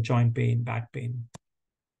ask about joint pain, back pain.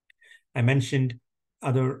 I mentioned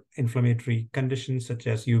other inflammatory conditions such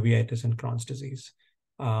as uveitis and Crohn's disease,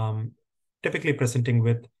 typically presenting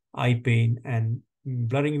with eye pain and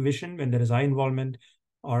blurring vision when there is eye involvement,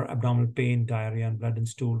 or abdominal pain, diarrhea, and blood and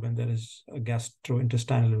stool when there is a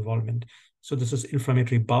gastrointestinal involvement. So this is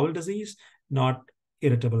inflammatory bowel disease, not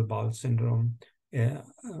irritable bowel syndrome,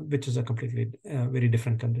 which is a completely very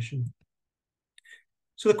different condition.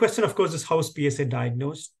 So the question, of course, is how is PSA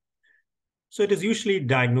diagnosed? So it is usually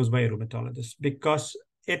diagnosed by a rheumatologist because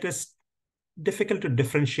it is difficult to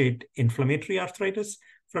differentiate inflammatory arthritis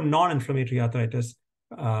from non-inflammatory arthritis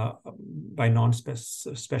by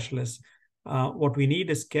non-specialists. What we need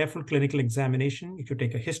is careful clinical examination. If you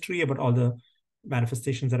take a history about all the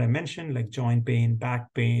manifestations that I mentioned, like joint pain,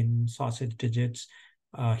 back pain, sausage digits,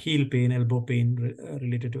 heel pain, elbow pain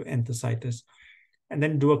related to enthesitis, and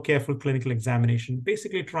then do a careful clinical examination,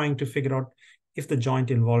 basically trying to figure out if the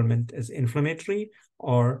joint involvement is inflammatory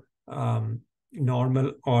or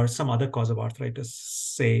normal or some other cause of arthritis,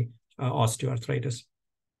 say osteoarthritis.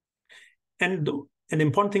 And an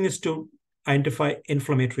important thing is to identify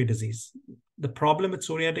inflammatory disease. The problem with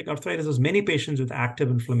psoriatic arthritis is many patients with active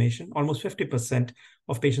inflammation, almost 50%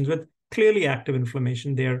 of patients with clearly active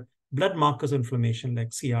inflammation, their blood markers of inflammation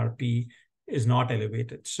like CRP is not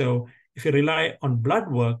elevated. So if you rely on blood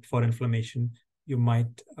work for inflammation, you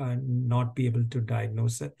might not be able to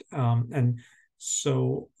diagnose it. And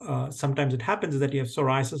so sometimes it happens that you have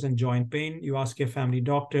psoriasis and joint pain. You ask your family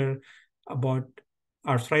doctor about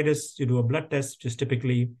arthritis, you do a blood test, which is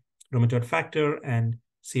typically rheumatoid factor and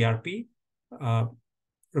CRP.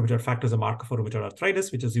 Rheumatoid factor is a marker for rheumatoid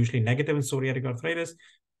arthritis, which is usually negative in psoriatic arthritis.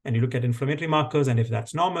 And you look at inflammatory markers, and if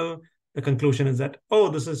that's normal, the conclusion is that, oh,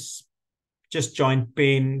 this is just joint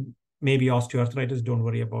pain, maybe osteoarthritis, don't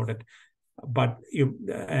worry about it. But you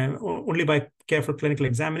only by careful clinical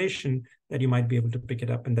examination that you might be able to pick it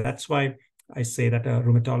up. And that's why I say that a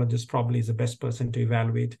rheumatologist probably is the best person to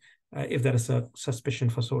evaluate if there is a suspicion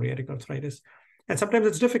for psoriatic arthritis. And sometimes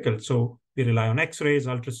it's difficult. So we rely on X-rays,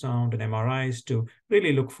 ultrasound, and MRIs to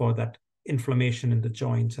really look for that inflammation in the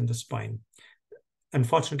joints and the spine.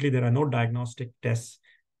 Unfortunately, there are no diagnostic tests,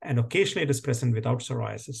 and occasionally it is present without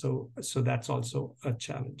psoriasis. So that's also a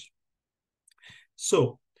challenge.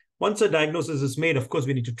 So once a diagnosis is made, of course,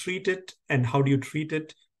 we need to treat it. And how do you treat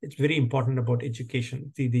it? It's very important about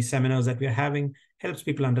education. The seminars that we are having helps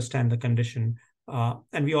people understand the condition.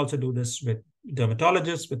 And we also do this with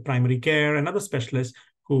dermatologists, with primary care, and other specialists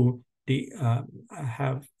who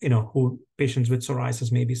have, who patients with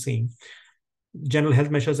psoriasis may be seeing. General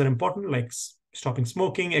health measures are important, like stopping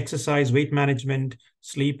smoking, exercise, weight management,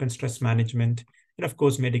 sleep, and stress management. And of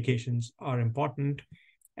course, medications are important.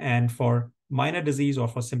 And for minor disease or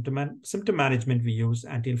for symptom management, we use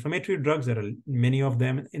anti-inflammatory drugs. There are many of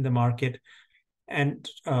them in the market. And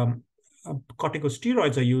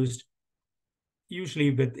corticosteroids are used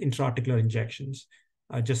usually with intra-articular injections,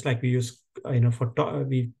 just like we use,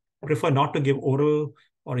 we prefer not to give oral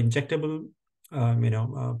or injectable,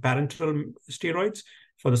 parenteral steroids.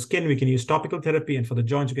 For the skin, we can use topical therapy, and for the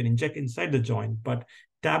joints, you can inject inside the joint. But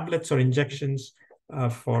tablets or injections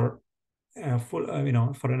for for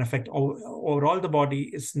an effect overall the body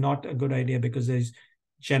is not a good idea, because there's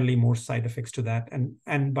generally more side effects to that.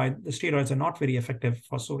 And by the steroids are not very effective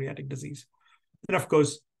for psoriatic disease. And of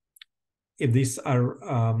course, if these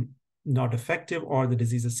are not effective or the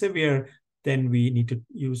disease is severe, then we need to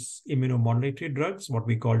use immunomodulatory drugs, what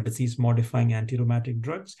we call disease-modifying anti-rheumatic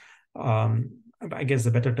drugs. I guess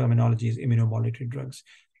the better terminology is immunomodulatory drugs.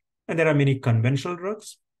 And there are many conventional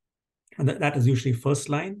drugs, and that is usually first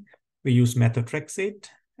line. We use methotrexate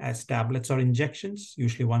as tablets or injections,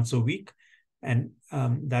 usually once a week. And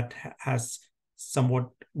that has somewhat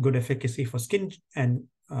good efficacy for skin and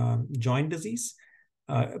joint disease.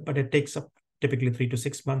 But it takes up typically 3 to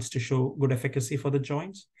 6 months to show good efficacy for the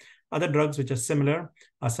joints. Other drugs which are similar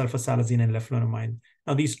are sulfasalazine and leflunomide.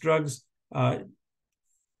 Now, these drugs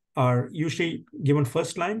are usually given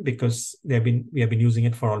first line because we have been using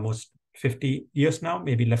it for almost 50 years now,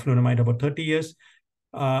 maybe leflunomide about 30 years.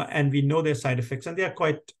 And we know their side effects, and they are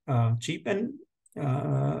quite cheap. And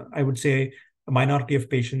I would say a minority of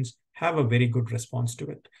patients have a very good response to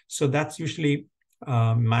it. So that's usually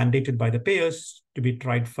mandated by the payers to be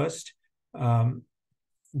tried first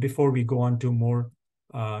before we go on to more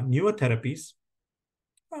newer therapies.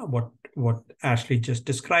 what Ashley just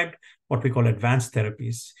described, what we call advanced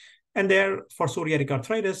therapies. And there, for psoriatic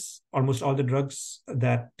arthritis, almost all the drugs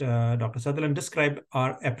that Dr. Sutherland described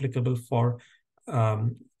are applicable for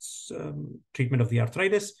treatment of the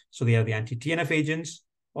arthritis. So they are the anti-TNF agents,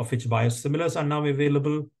 of which biosimilars are now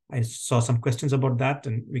available. I saw some questions about that,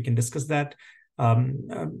 and we can discuss that.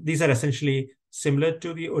 These are essentially similar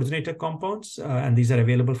to the originator compounds, and these are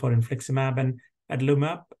available for infliximab and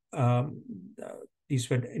adalimumab. These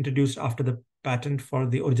were introduced after the patent for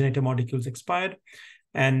the originator molecules expired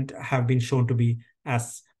and have been shown to be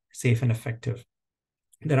as safe and effective.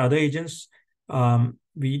 There are other agents.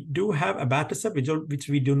 We do have abatacept, which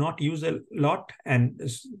we do not use a lot and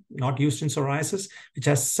is not used in psoriasis, which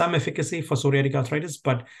has some efficacy for psoriatic arthritis.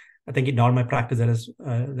 But I think in all my practice,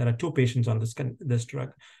 there are 2 patients on this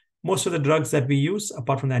drug. Most of the drugs that we use,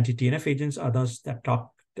 apart from the anti-TNF agents, are those that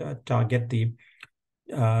target the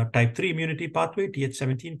type 3 immunity pathway,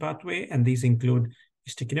 Th17 pathway, and these include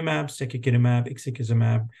ustekinumab, secukinumab,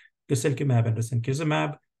 ixekizumab, guselkumab, and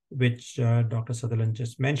risankizumab, which Dr. Sutherland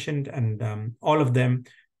just mentioned, and all of them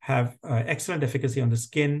have excellent efficacy on the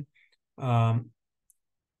skin. And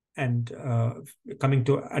coming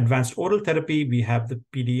to advanced oral therapy, we have the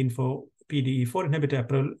PDE4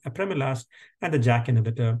 inhibitor apremilast and the JAK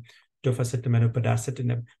inhibitor tofacitinib and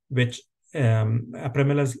upadacitinib, which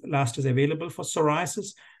apremilast is available for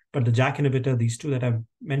psoriasis, but the JAK inhibitor, these 2 that I've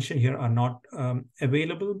mentioned here, are not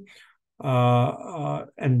available.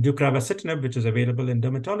 And deucravacitinib, which is available in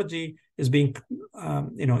dermatology, is being,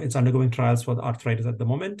 it's undergoing trials for the arthritis at the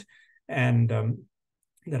moment. And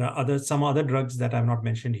there are some other drugs that I've not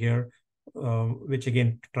mentioned here, which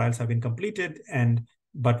again, trials have been completed,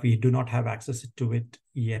 but we do not have access to it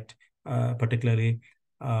yet, particularly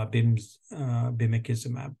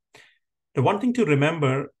bimekizumab. The one thing to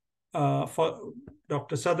remember, for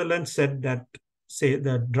Dr. Sutherland said that, say,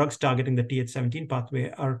 the drugs targeting the Th17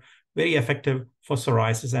 pathway are very effective for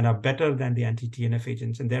psoriasis and are better than the anti-TNF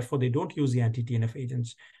agents, and therefore they don't use the anti-TNF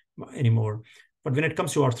agents anymore. But when it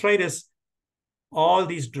comes to arthritis, all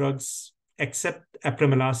these drugs, except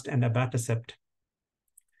apremilast and abatacept,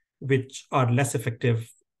 which are less effective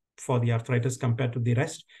for the arthritis compared to the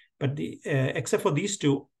rest, but except for these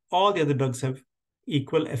 2, all the other drugs have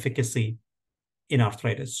equal efficacy in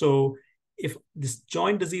arthritis. So if this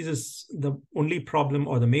joint disease is the only problem,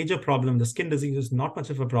 or the major problem, the skin disease is not much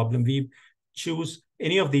of a problem, we choose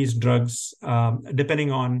any of these drugs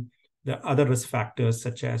depending on the other risk factors,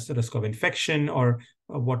 such as the risk of infection or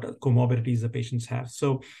what comorbidities the patients have.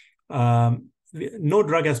 So no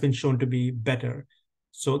drug has been shown to be better.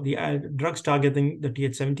 So the drugs targeting the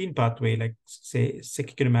Th17 pathway, like say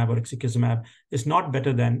secukinumab or ixekizumab, is not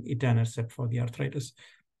better than etanercept for the arthritis.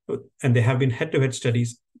 And there have been head-to-head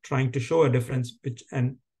studies trying to show a difference,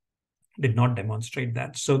 and did not demonstrate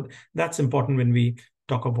that. So that's important when we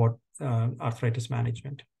talk about arthritis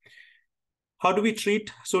management. How do we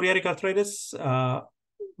treat psoriatic arthritis?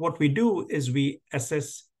 What we do is we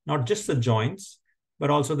assess not just the joints, but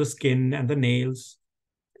also the skin and the nails.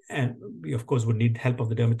 And we, of course, would need help of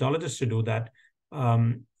the dermatologist to do that.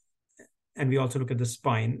 And we also look at the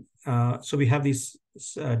spine. So we have these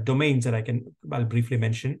domains that I'll briefly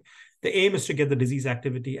mention. The aim is to get the disease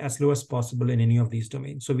activity as low as possible in any of these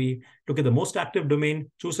domains. So we look at the most active domain,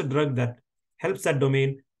 choose a drug that helps that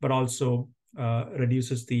domain, but also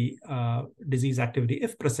reduces the disease activity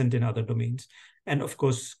if present in other domains. And of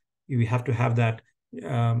course, we have to have that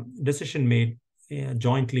decision made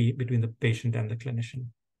jointly between the patient and the clinician.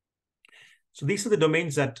 So these are the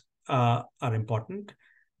domains that are important.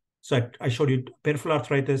 So I showed you peripheral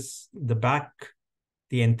arthritis, the back,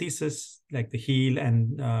 the enthesis, like the heel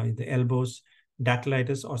and the elbows,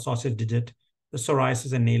 dactylitis or sausage digit, the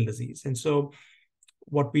psoriasis and nail disease. And so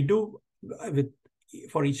what we do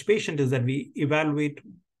for each patient is that we evaluate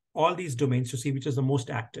all these domains to see which is the most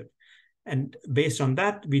active. And based on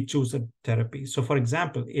that, we choose a therapy. So for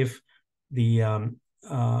example, if the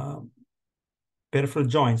peripheral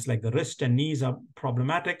joints like the wrist and knees are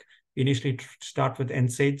problematic, we initially start with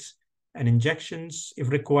NSAIDs and injections if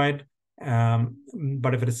required.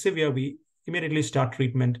 But if it is severe, we immediately start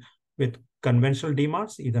treatment with conventional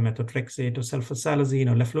DMARDs, either methotrexate or sulfasalazine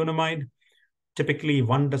or leflunomide. Typically,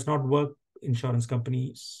 one does not work. Insurance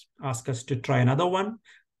companies ask us to try another one.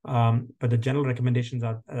 But the general recommendations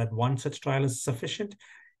are that one such trial is sufficient.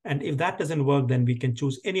 And if that doesn't work, then we can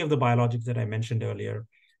choose any of the biologics that I mentioned earlier,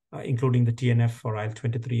 including the TNF or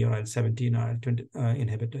IL-23 or IL-17 or IL-20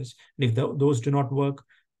 inhibitors. And if those do not work,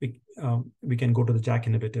 we can go to the JAK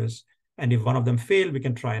inhibitors. And if one of them fail, we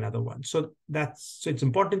can try another one. So it's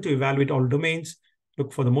important to evaluate all domains,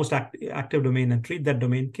 look for the most active domain and treat that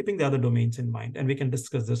domain, keeping the other domains in mind. And we can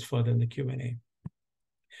discuss this further in the Q&A.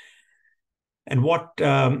 And what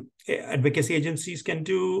advocacy agencies can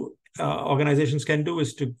do, organizations can do,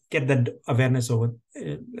 is to get that awareness over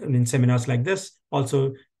in seminars like this.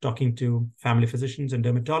 Also talking to family physicians and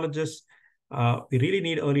dermatologists. We really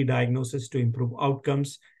need early diagnosis to improve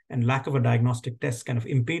outcomes, and lack of a diagnostic test kind of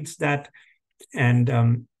impedes that.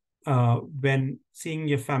 And when seeing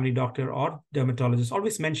your family doctor or dermatologist,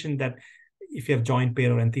 always mention that if you have joint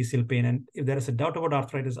pain or enthesial pain, and if there is a doubt about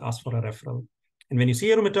arthritis, ask for a referral. And when you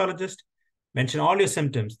see a rheumatologist, mention all your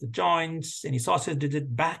symptoms, the joints, any sausage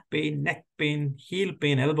digit, back pain, neck pain, heel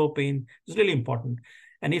pain, elbow pain. It's really important.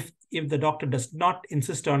 And if the doctor does not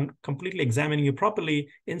insist on completely examining you properly,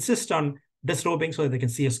 insist on disrobing so that they can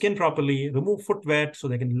see your skin properly, remove footwear so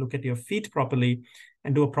they can look at your feet properly,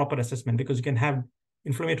 and do a proper assessment, because you can have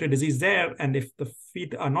inflammatory disease there. And if the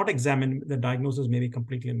feet are not examined, the diagnosis may be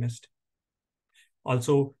completely missed.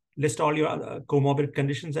 Also, list all your comorbid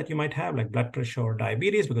conditions that you might have, like blood pressure or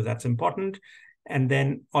diabetes, because that's important. And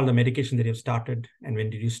then all the medication that you've started, and when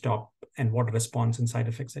did you stop, and what response and side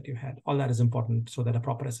effects that you had. All that is important so that a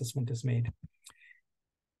proper assessment is made.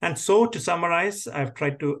 And so to summarize, I've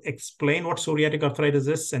tried to explain what psoriatic arthritis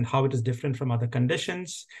is and how it is different from other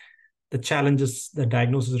conditions. The challenges, the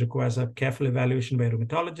diagnosis requires a careful evaluation by a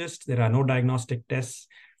rheumatologist. There are no diagnostic tests.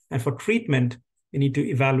 And for treatment, we need to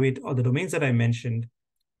evaluate all the domains that I mentioned,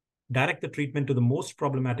 direct the treatment to the most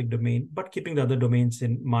problematic domain, but keeping the other domains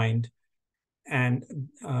in mind. And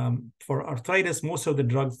for arthritis, most of the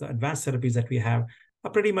drugs, the advanced therapies that we have,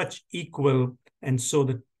 are pretty much equal. And so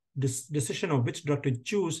the decision of which drug to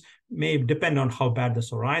choose may depend on how bad the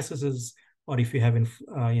psoriasis is, or if you have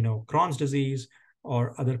Crohn's disease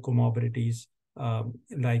or other comorbidities,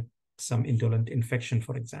 like some indolent infection,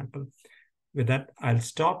 for example. With that, I'll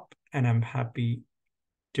stop, and I'm happy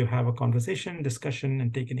to have a conversation, discussion,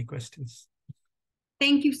 and take any questions.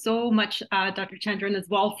 Thank you so much, Dr. Chandran, as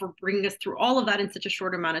well, for bringing us through all of that in such a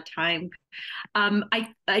short amount of time. I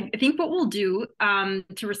think what we'll do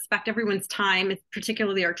to respect everyone's time,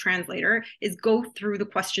 particularly our translator, is go through the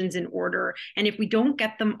questions in order. And if we don't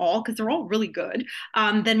get them all, because they're all really good,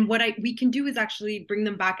 then what we can do is actually bring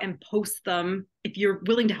them back and post them. If you're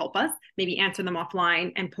willing to help us, maybe answer them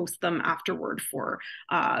offline and post them afterward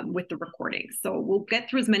with the recording. So we'll get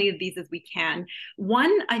through as many of these as we can.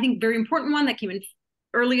 One, I think, very important one that came in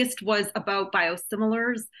earliest was about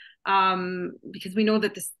biosimilars, because we know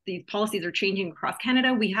that these policies are changing across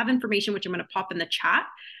Canada. We have information which I'm going to pop in the chat,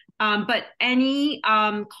 but any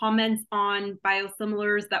comments on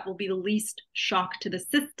biosimilars that will be the least shock to the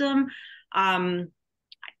system?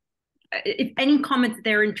 If any comments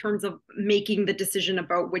there in terms of making the decision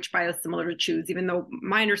about which biosimilar to choose, even though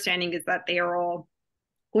my understanding is that they are all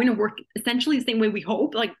going to work essentially the same way we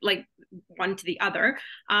hope, like one to the other.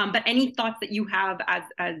 But any thoughts that you have as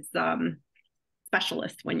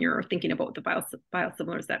specialists when you're thinking about the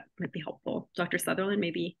biosimilars that might be helpful? Dr. Sutherland,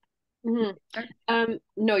 maybe. Mm-hmm.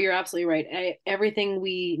 No, you're absolutely right. Everything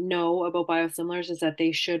we know about biosimilars is that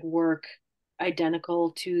they should work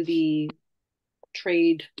identical to the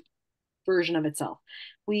trade version of itself.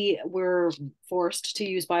 We were forced to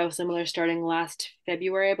use biosimilars starting last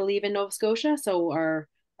February, I believe, in Nova Scotia. So our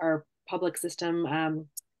public system,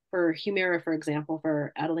 for Humira, for example,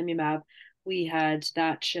 for adalimumab, we had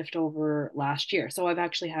that shift over last year. So I've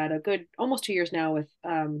actually had a good almost 2 years now with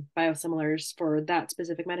biosimilars for that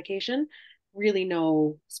specific medication. Really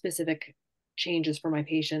no specific changes for my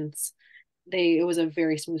patients. It was a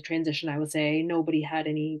very smooth transition, I would say. Nobody had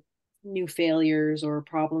any new failures or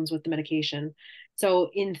problems with the medication. So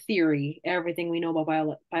in theory, everything we know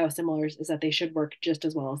about biosimilars is that they should work just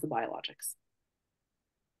as well as the biologics.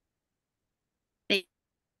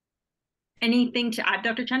 Anything to add,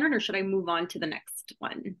 Dr. Chandran, or should I move on to the next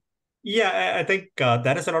one? Yeah, I think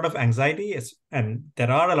there is a lot of anxiety, and there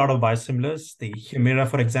are a lot of biosimilars. The Humira,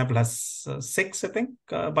 for example, has 6, I think.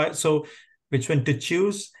 So which one to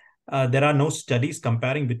choose? There are no studies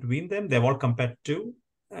comparing between them. They've all compared to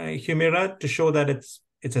Humira to show that it's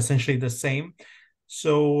essentially the same.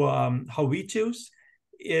 So how we choose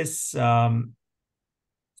is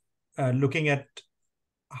looking at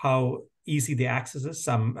how easy the access is.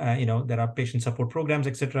 Some, there are patient support programs,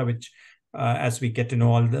 etc., which as we get to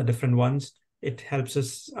know all the different ones, it helps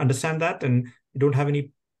us understand that, and we don't have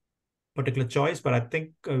any particular choice. But I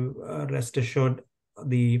think rest assured,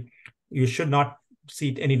 you should not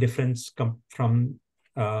see any difference from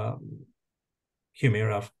Humira.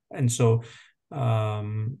 And so,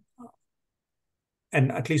 and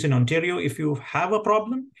at least in Ontario, if you have a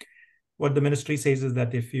problem, what the ministry says is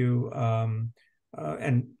that if you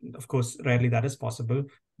and of course, rarely that is possible.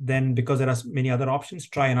 Then because there are many other options,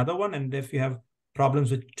 try another one. And if you have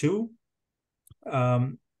problems with two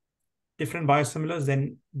different biosimilars,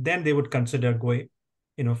 then they would consider going,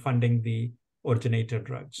 funding the originator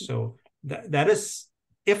drugs. So that is,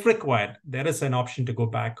 if required, there is an option to go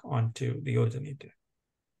back onto the originator.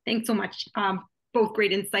 Thanks so much. Both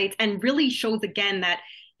great insights, and really shows again that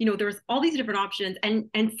there's all these different options, and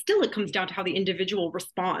still it comes down to how the individual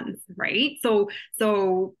responds, right? So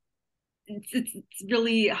it's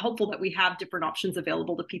really helpful that we have different options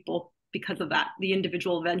available to people. Because of that, the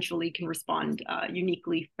individual eventually can respond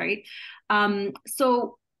uniquely, right?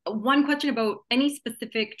 So one question about any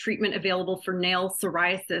specific treatment available for nail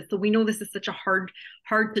psoriasis. So we know this is such a hard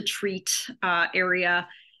to treat area.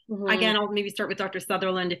 Mm-hmm. Again, I'll maybe start with Dr.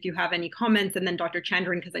 Sutherland if you have any comments, and then Dr.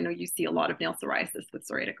 Chandran, because I know you see a lot of nail psoriasis with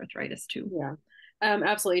psoriatic arthritis too. Yeah,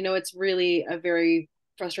 absolutely. No, it's really a very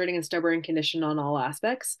frustrating and stubborn condition on all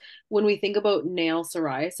aspects. When we think about nail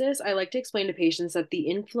psoriasis, I like to explain to patients that the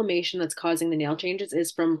inflammation that's causing the nail changes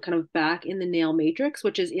is from kind of back in the nail matrix,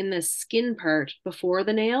 which is in the skin part before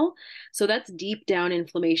the nail. So that's deep down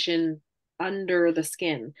inflammation under the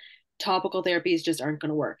skin. Topical therapies just aren't going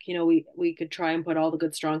to work. We could try and put all the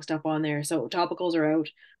good strong stuff on there. So topicals are out,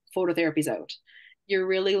 phototherapy's out. You're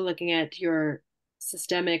really looking at your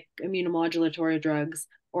systemic immunomodulatory drugs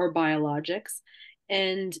or biologics.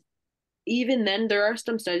 And even then, there are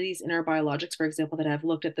some studies in our biologics, for example, that have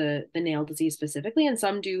looked at the nail disease specifically, and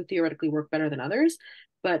some do theoretically work better than others.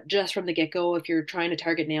 But just from the get-go, if you're trying to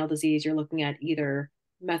target nail disease, you're looking at either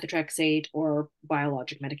methotrexate or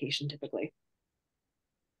biologic medication typically.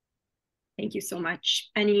 Thank you so much.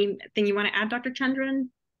 Anything you want to add, Dr. Chandran?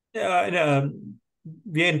 We are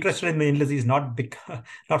interested in nail disease not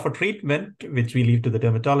for treatment, which we leave to the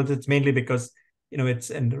dermatologist. It's mainly because it's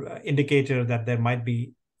an indicator that there might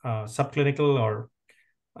be subclinical or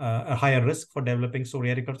a higher risk for developing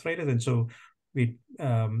psoriatic arthritis, and so we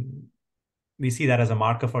see that as a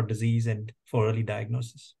marker for disease and for early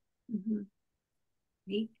diagnosis. Mm-hmm.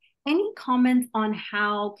 Great. Any comments on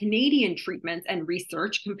how Canadian treatments and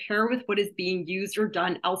research compare with what is being used or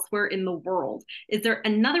done elsewhere in the world? Is there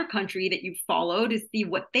another country that you follow to see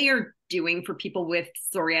what they are doing for people with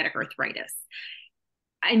psoriatic arthritis?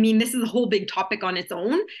 I mean, this is a whole big topic on its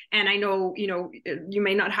own. And I know, you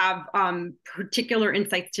may not have particular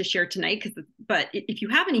insights to share tonight, but if you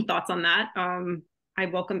have any thoughts on that, I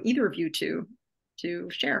welcome either of you to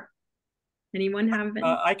share. Anyone have any?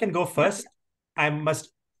 I can go first. I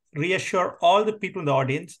must reassure all the people in the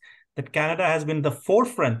audience that Canada has been the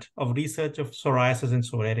forefront of research of psoriasis and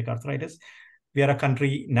psoriatic arthritis. We are a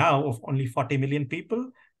country now of only 40 million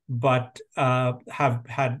people, but have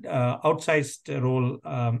had outsized role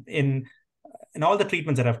in all the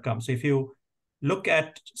treatments that have come. So if you look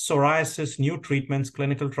at psoriasis new treatments,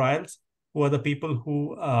 clinical trials, who are the people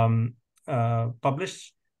who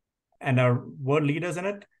publish and are world leaders in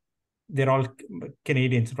it, they're all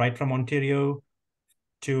Canadians, right from Ontario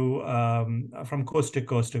to from coast to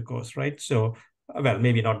coast to coast, right? So, well,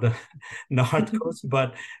 maybe not the North Coast,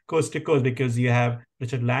 but coast to coast, because you have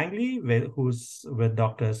Richard Langley, who's with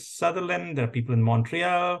Dr. Sutherland. There are people in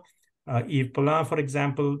Montreal, Yves Poulin, for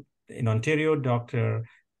example, in Ontario, Dr.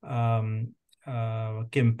 Kim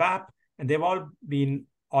Papp, and they've all been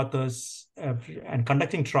authors and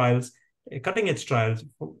conducting trials, cutting-edge trials,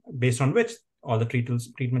 based on which all the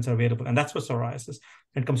treatments are available. And that's for psoriasis.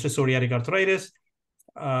 When it comes to psoriatic arthritis,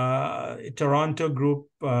 Toronto group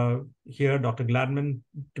here, Dr. Gladman,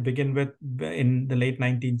 to begin with, in the late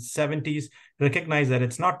 1970s, recognized that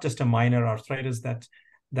it's not just a minor arthritis that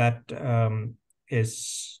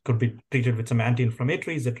could be treated with some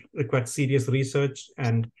anti-inflammatories. That required serious research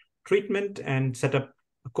and treatment, and set up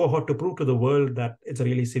a cohort to prove to the world that it's a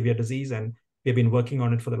really severe disease. And we've been working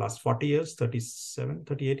on it for the last 40 years,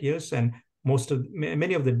 38 years, and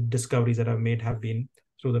many of the discoveries that I've made have been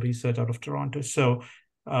through the research out of Toronto. So,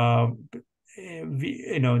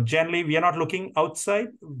 generally, we are not looking outside.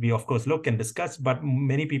 We, of course, look and discuss, but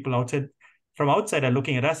many people from outside are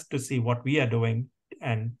looking at us to see what we are doing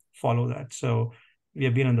and follow that. So we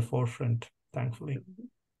have been on the forefront, thankfully.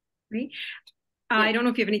 Great. I don't know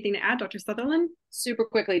if you have anything to add, Dr. Sutherland? Super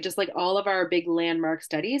quickly, just like all of our big landmark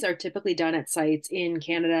studies are typically done at sites in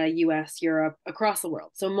Canada, US, Europe, across the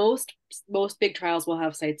world. So most big trials will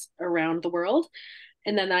have sites around the world.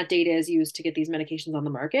 And then that data is used to get these medications on the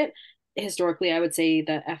market. Historically, I would say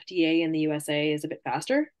the FDA in the USA is a bit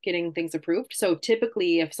faster getting things approved. So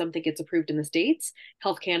typically, if something gets approved in the States,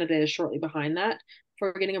 Health Canada is shortly behind that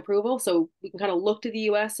for getting approval. So we can kind of look to the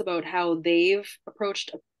US about how they've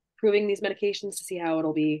approached approving these medications to see how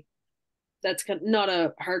it'll be. That's not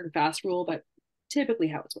a hard and fast rule, but typically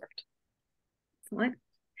how it's worked. Excellent.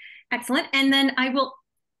 Excellent. And then I will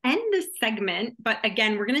end this segment, but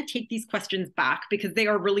again, we're going to take these questions back because they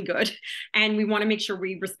are really good. And we want to make sure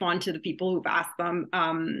we respond to the people who've asked them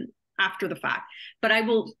after the fact. But I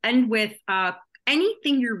will end with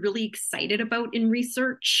anything you're really excited about in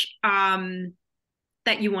research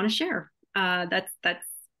that you want to share. That's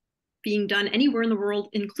being done anywhere in the world,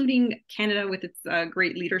 including Canada with its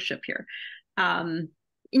great leadership here.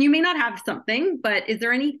 And you may not have something, but is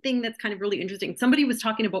there anything that's kind of really interesting? Somebody was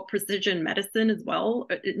talking about precision medicine as well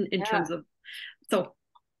in terms of, so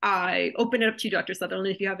I open it up to you, Dr. Sutherland,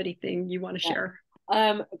 if you have anything you want to share.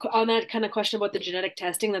 On that kind of question about the genetic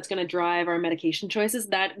testing that's going to drive our medication choices,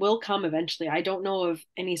 that will come eventually. I don't know of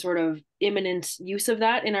any sort of imminent use of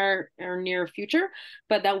that in our near future,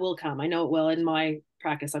 but that will come. I know it will in my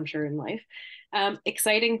practice, I'm sure in life.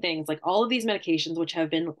 Exciting things like all of these medications, which have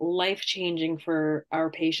been life-changing for our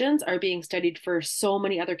patients, are being studied for so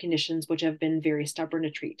many other conditions which have been very stubborn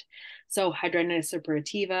to treat. So hidradenitis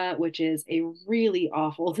suppurativa, which is a really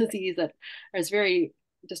awful disease that is very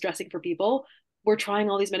distressing for people. We're trying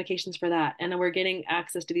all these medications for that. And then we're getting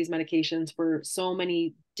access to these medications for so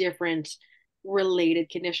many different related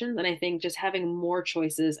conditions. And I think just having more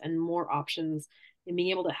choices and more options and being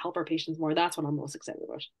able to help our patients more, that's what I'm most excited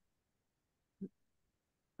about.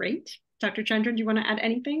 Great. Dr. Chandran, do you want to add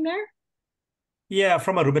anything there? Yeah,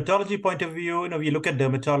 from a rheumatology point of view, we look at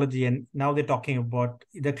dermatology, and now they're talking about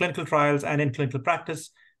the clinical trials and in clinical practice,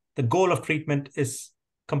 the goal of treatment is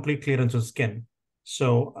complete clearance of skin.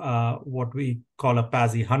 So what we call a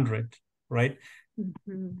PASI 100, right?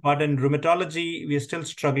 Mm-hmm. But in rheumatology, we are still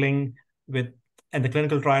struggling with, and the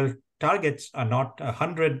clinical trial targets are not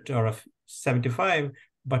 100 or a 75,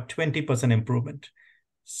 but 20% improvement.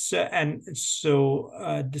 So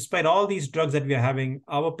despite all these drugs that we are having,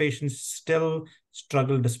 our patients still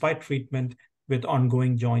struggle, despite treatment, with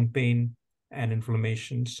ongoing joint pain and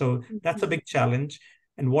inflammation. So that's a big challenge.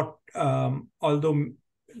 And although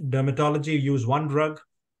dermatology use one drug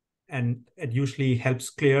and it usually helps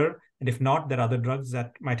clear, and if not, there are other drugs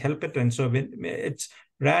that might help it. And so it's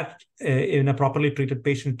rare in a properly treated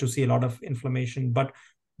patient to see a lot of inflammation. But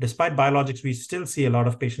despite biologics, we still see a lot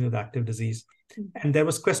of patients with active disease. And there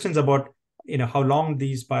was questions about how long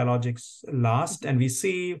these biologics last. And we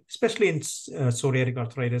see, especially in psoriatic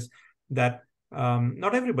arthritis, that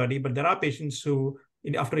not everybody, but there are patients who,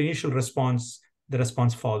 after initial response, the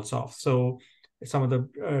response falls off. So some of the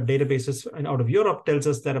databases out of Europe tells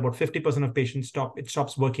us that about 50% of patients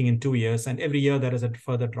stops working in 2 years, and every year there is a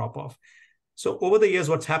further drop off. So over the years,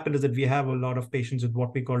 what's happened is that we have a lot of patients with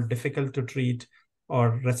what we call difficult to treat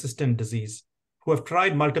or resistant disease who have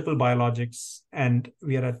tried multiple biologics, and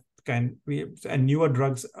and newer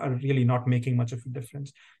drugs are really not making much of a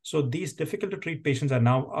difference. So these difficult to treat patients are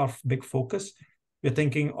now our big focus. We're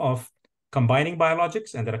thinking of combining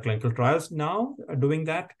biologics, and there are clinical trials now doing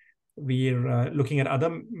that. We're looking at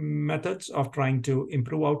other methods of trying to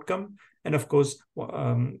improve outcome. And of course,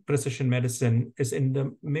 precision medicine is in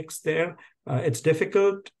the mix there. It's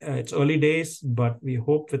difficult, it's early days, but we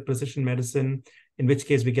hope with precision medicine, in which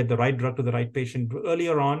case we get the right drug to the right patient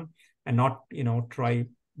earlier on, and not try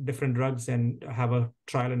different drugs and have a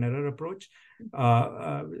trial and error approach.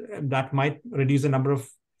 That might reduce the number of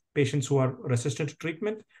patients who are resistant to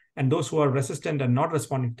treatment, and those who are resistant and not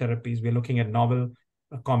responding to therapies. We're looking at novel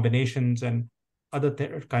combinations and other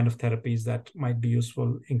kind of therapies that might be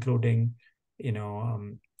useful, including,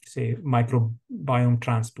 say, microbiome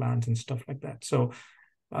transplants and stuff like that. So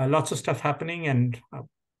lots of stuff happening, and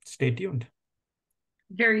stay tuned.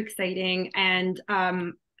 Very exciting. And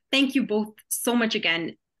thank you both so much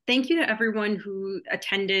again. Thank you to everyone who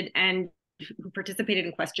attended and who participated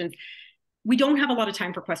in questions. We don't have a lot of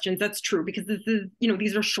time for questions. That's true, because this is,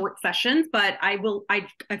 these are short sessions, but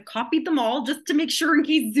I've copied them all just to make sure in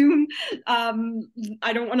case Zoom,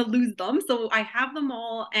 I don't want to lose them. So I have them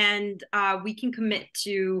all, and we can commit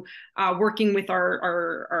to working with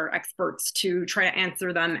our experts to try to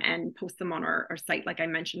answer them and post them on our site, like I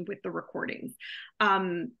mentioned, with the recordings.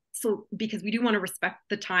 So because we do want to respect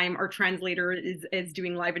the time, our translator is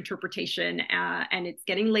doing live interpretation, and it's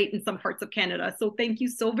getting late in some parts of Canada. So thank you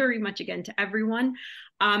so very much again to everyone.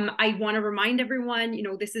 I want to remind everyone,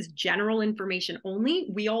 this is general information only.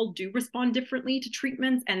 We all do respond differently to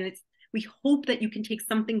treatments, and we hope that you can take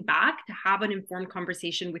something back to have an informed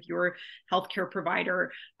conversation with your healthcare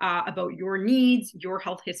provider about your needs, your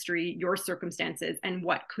health history, your circumstances, and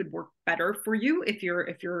what could work better for you if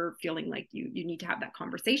you're feeling like you need to have that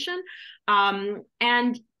conversation.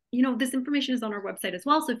 And this information is on our website as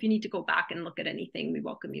well. So if you need to go back and look at anything, we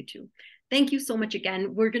welcome you to. Thank you so much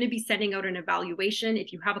again. We're going to be sending out an evaluation.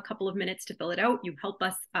 If you have a couple of minutes to fill it out, you help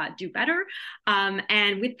us do better.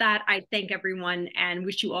 And with that, I thank everyone and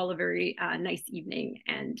wish you all a very nice evening,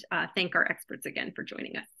 and thank our experts again for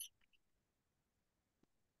joining us.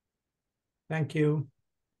 Thank you.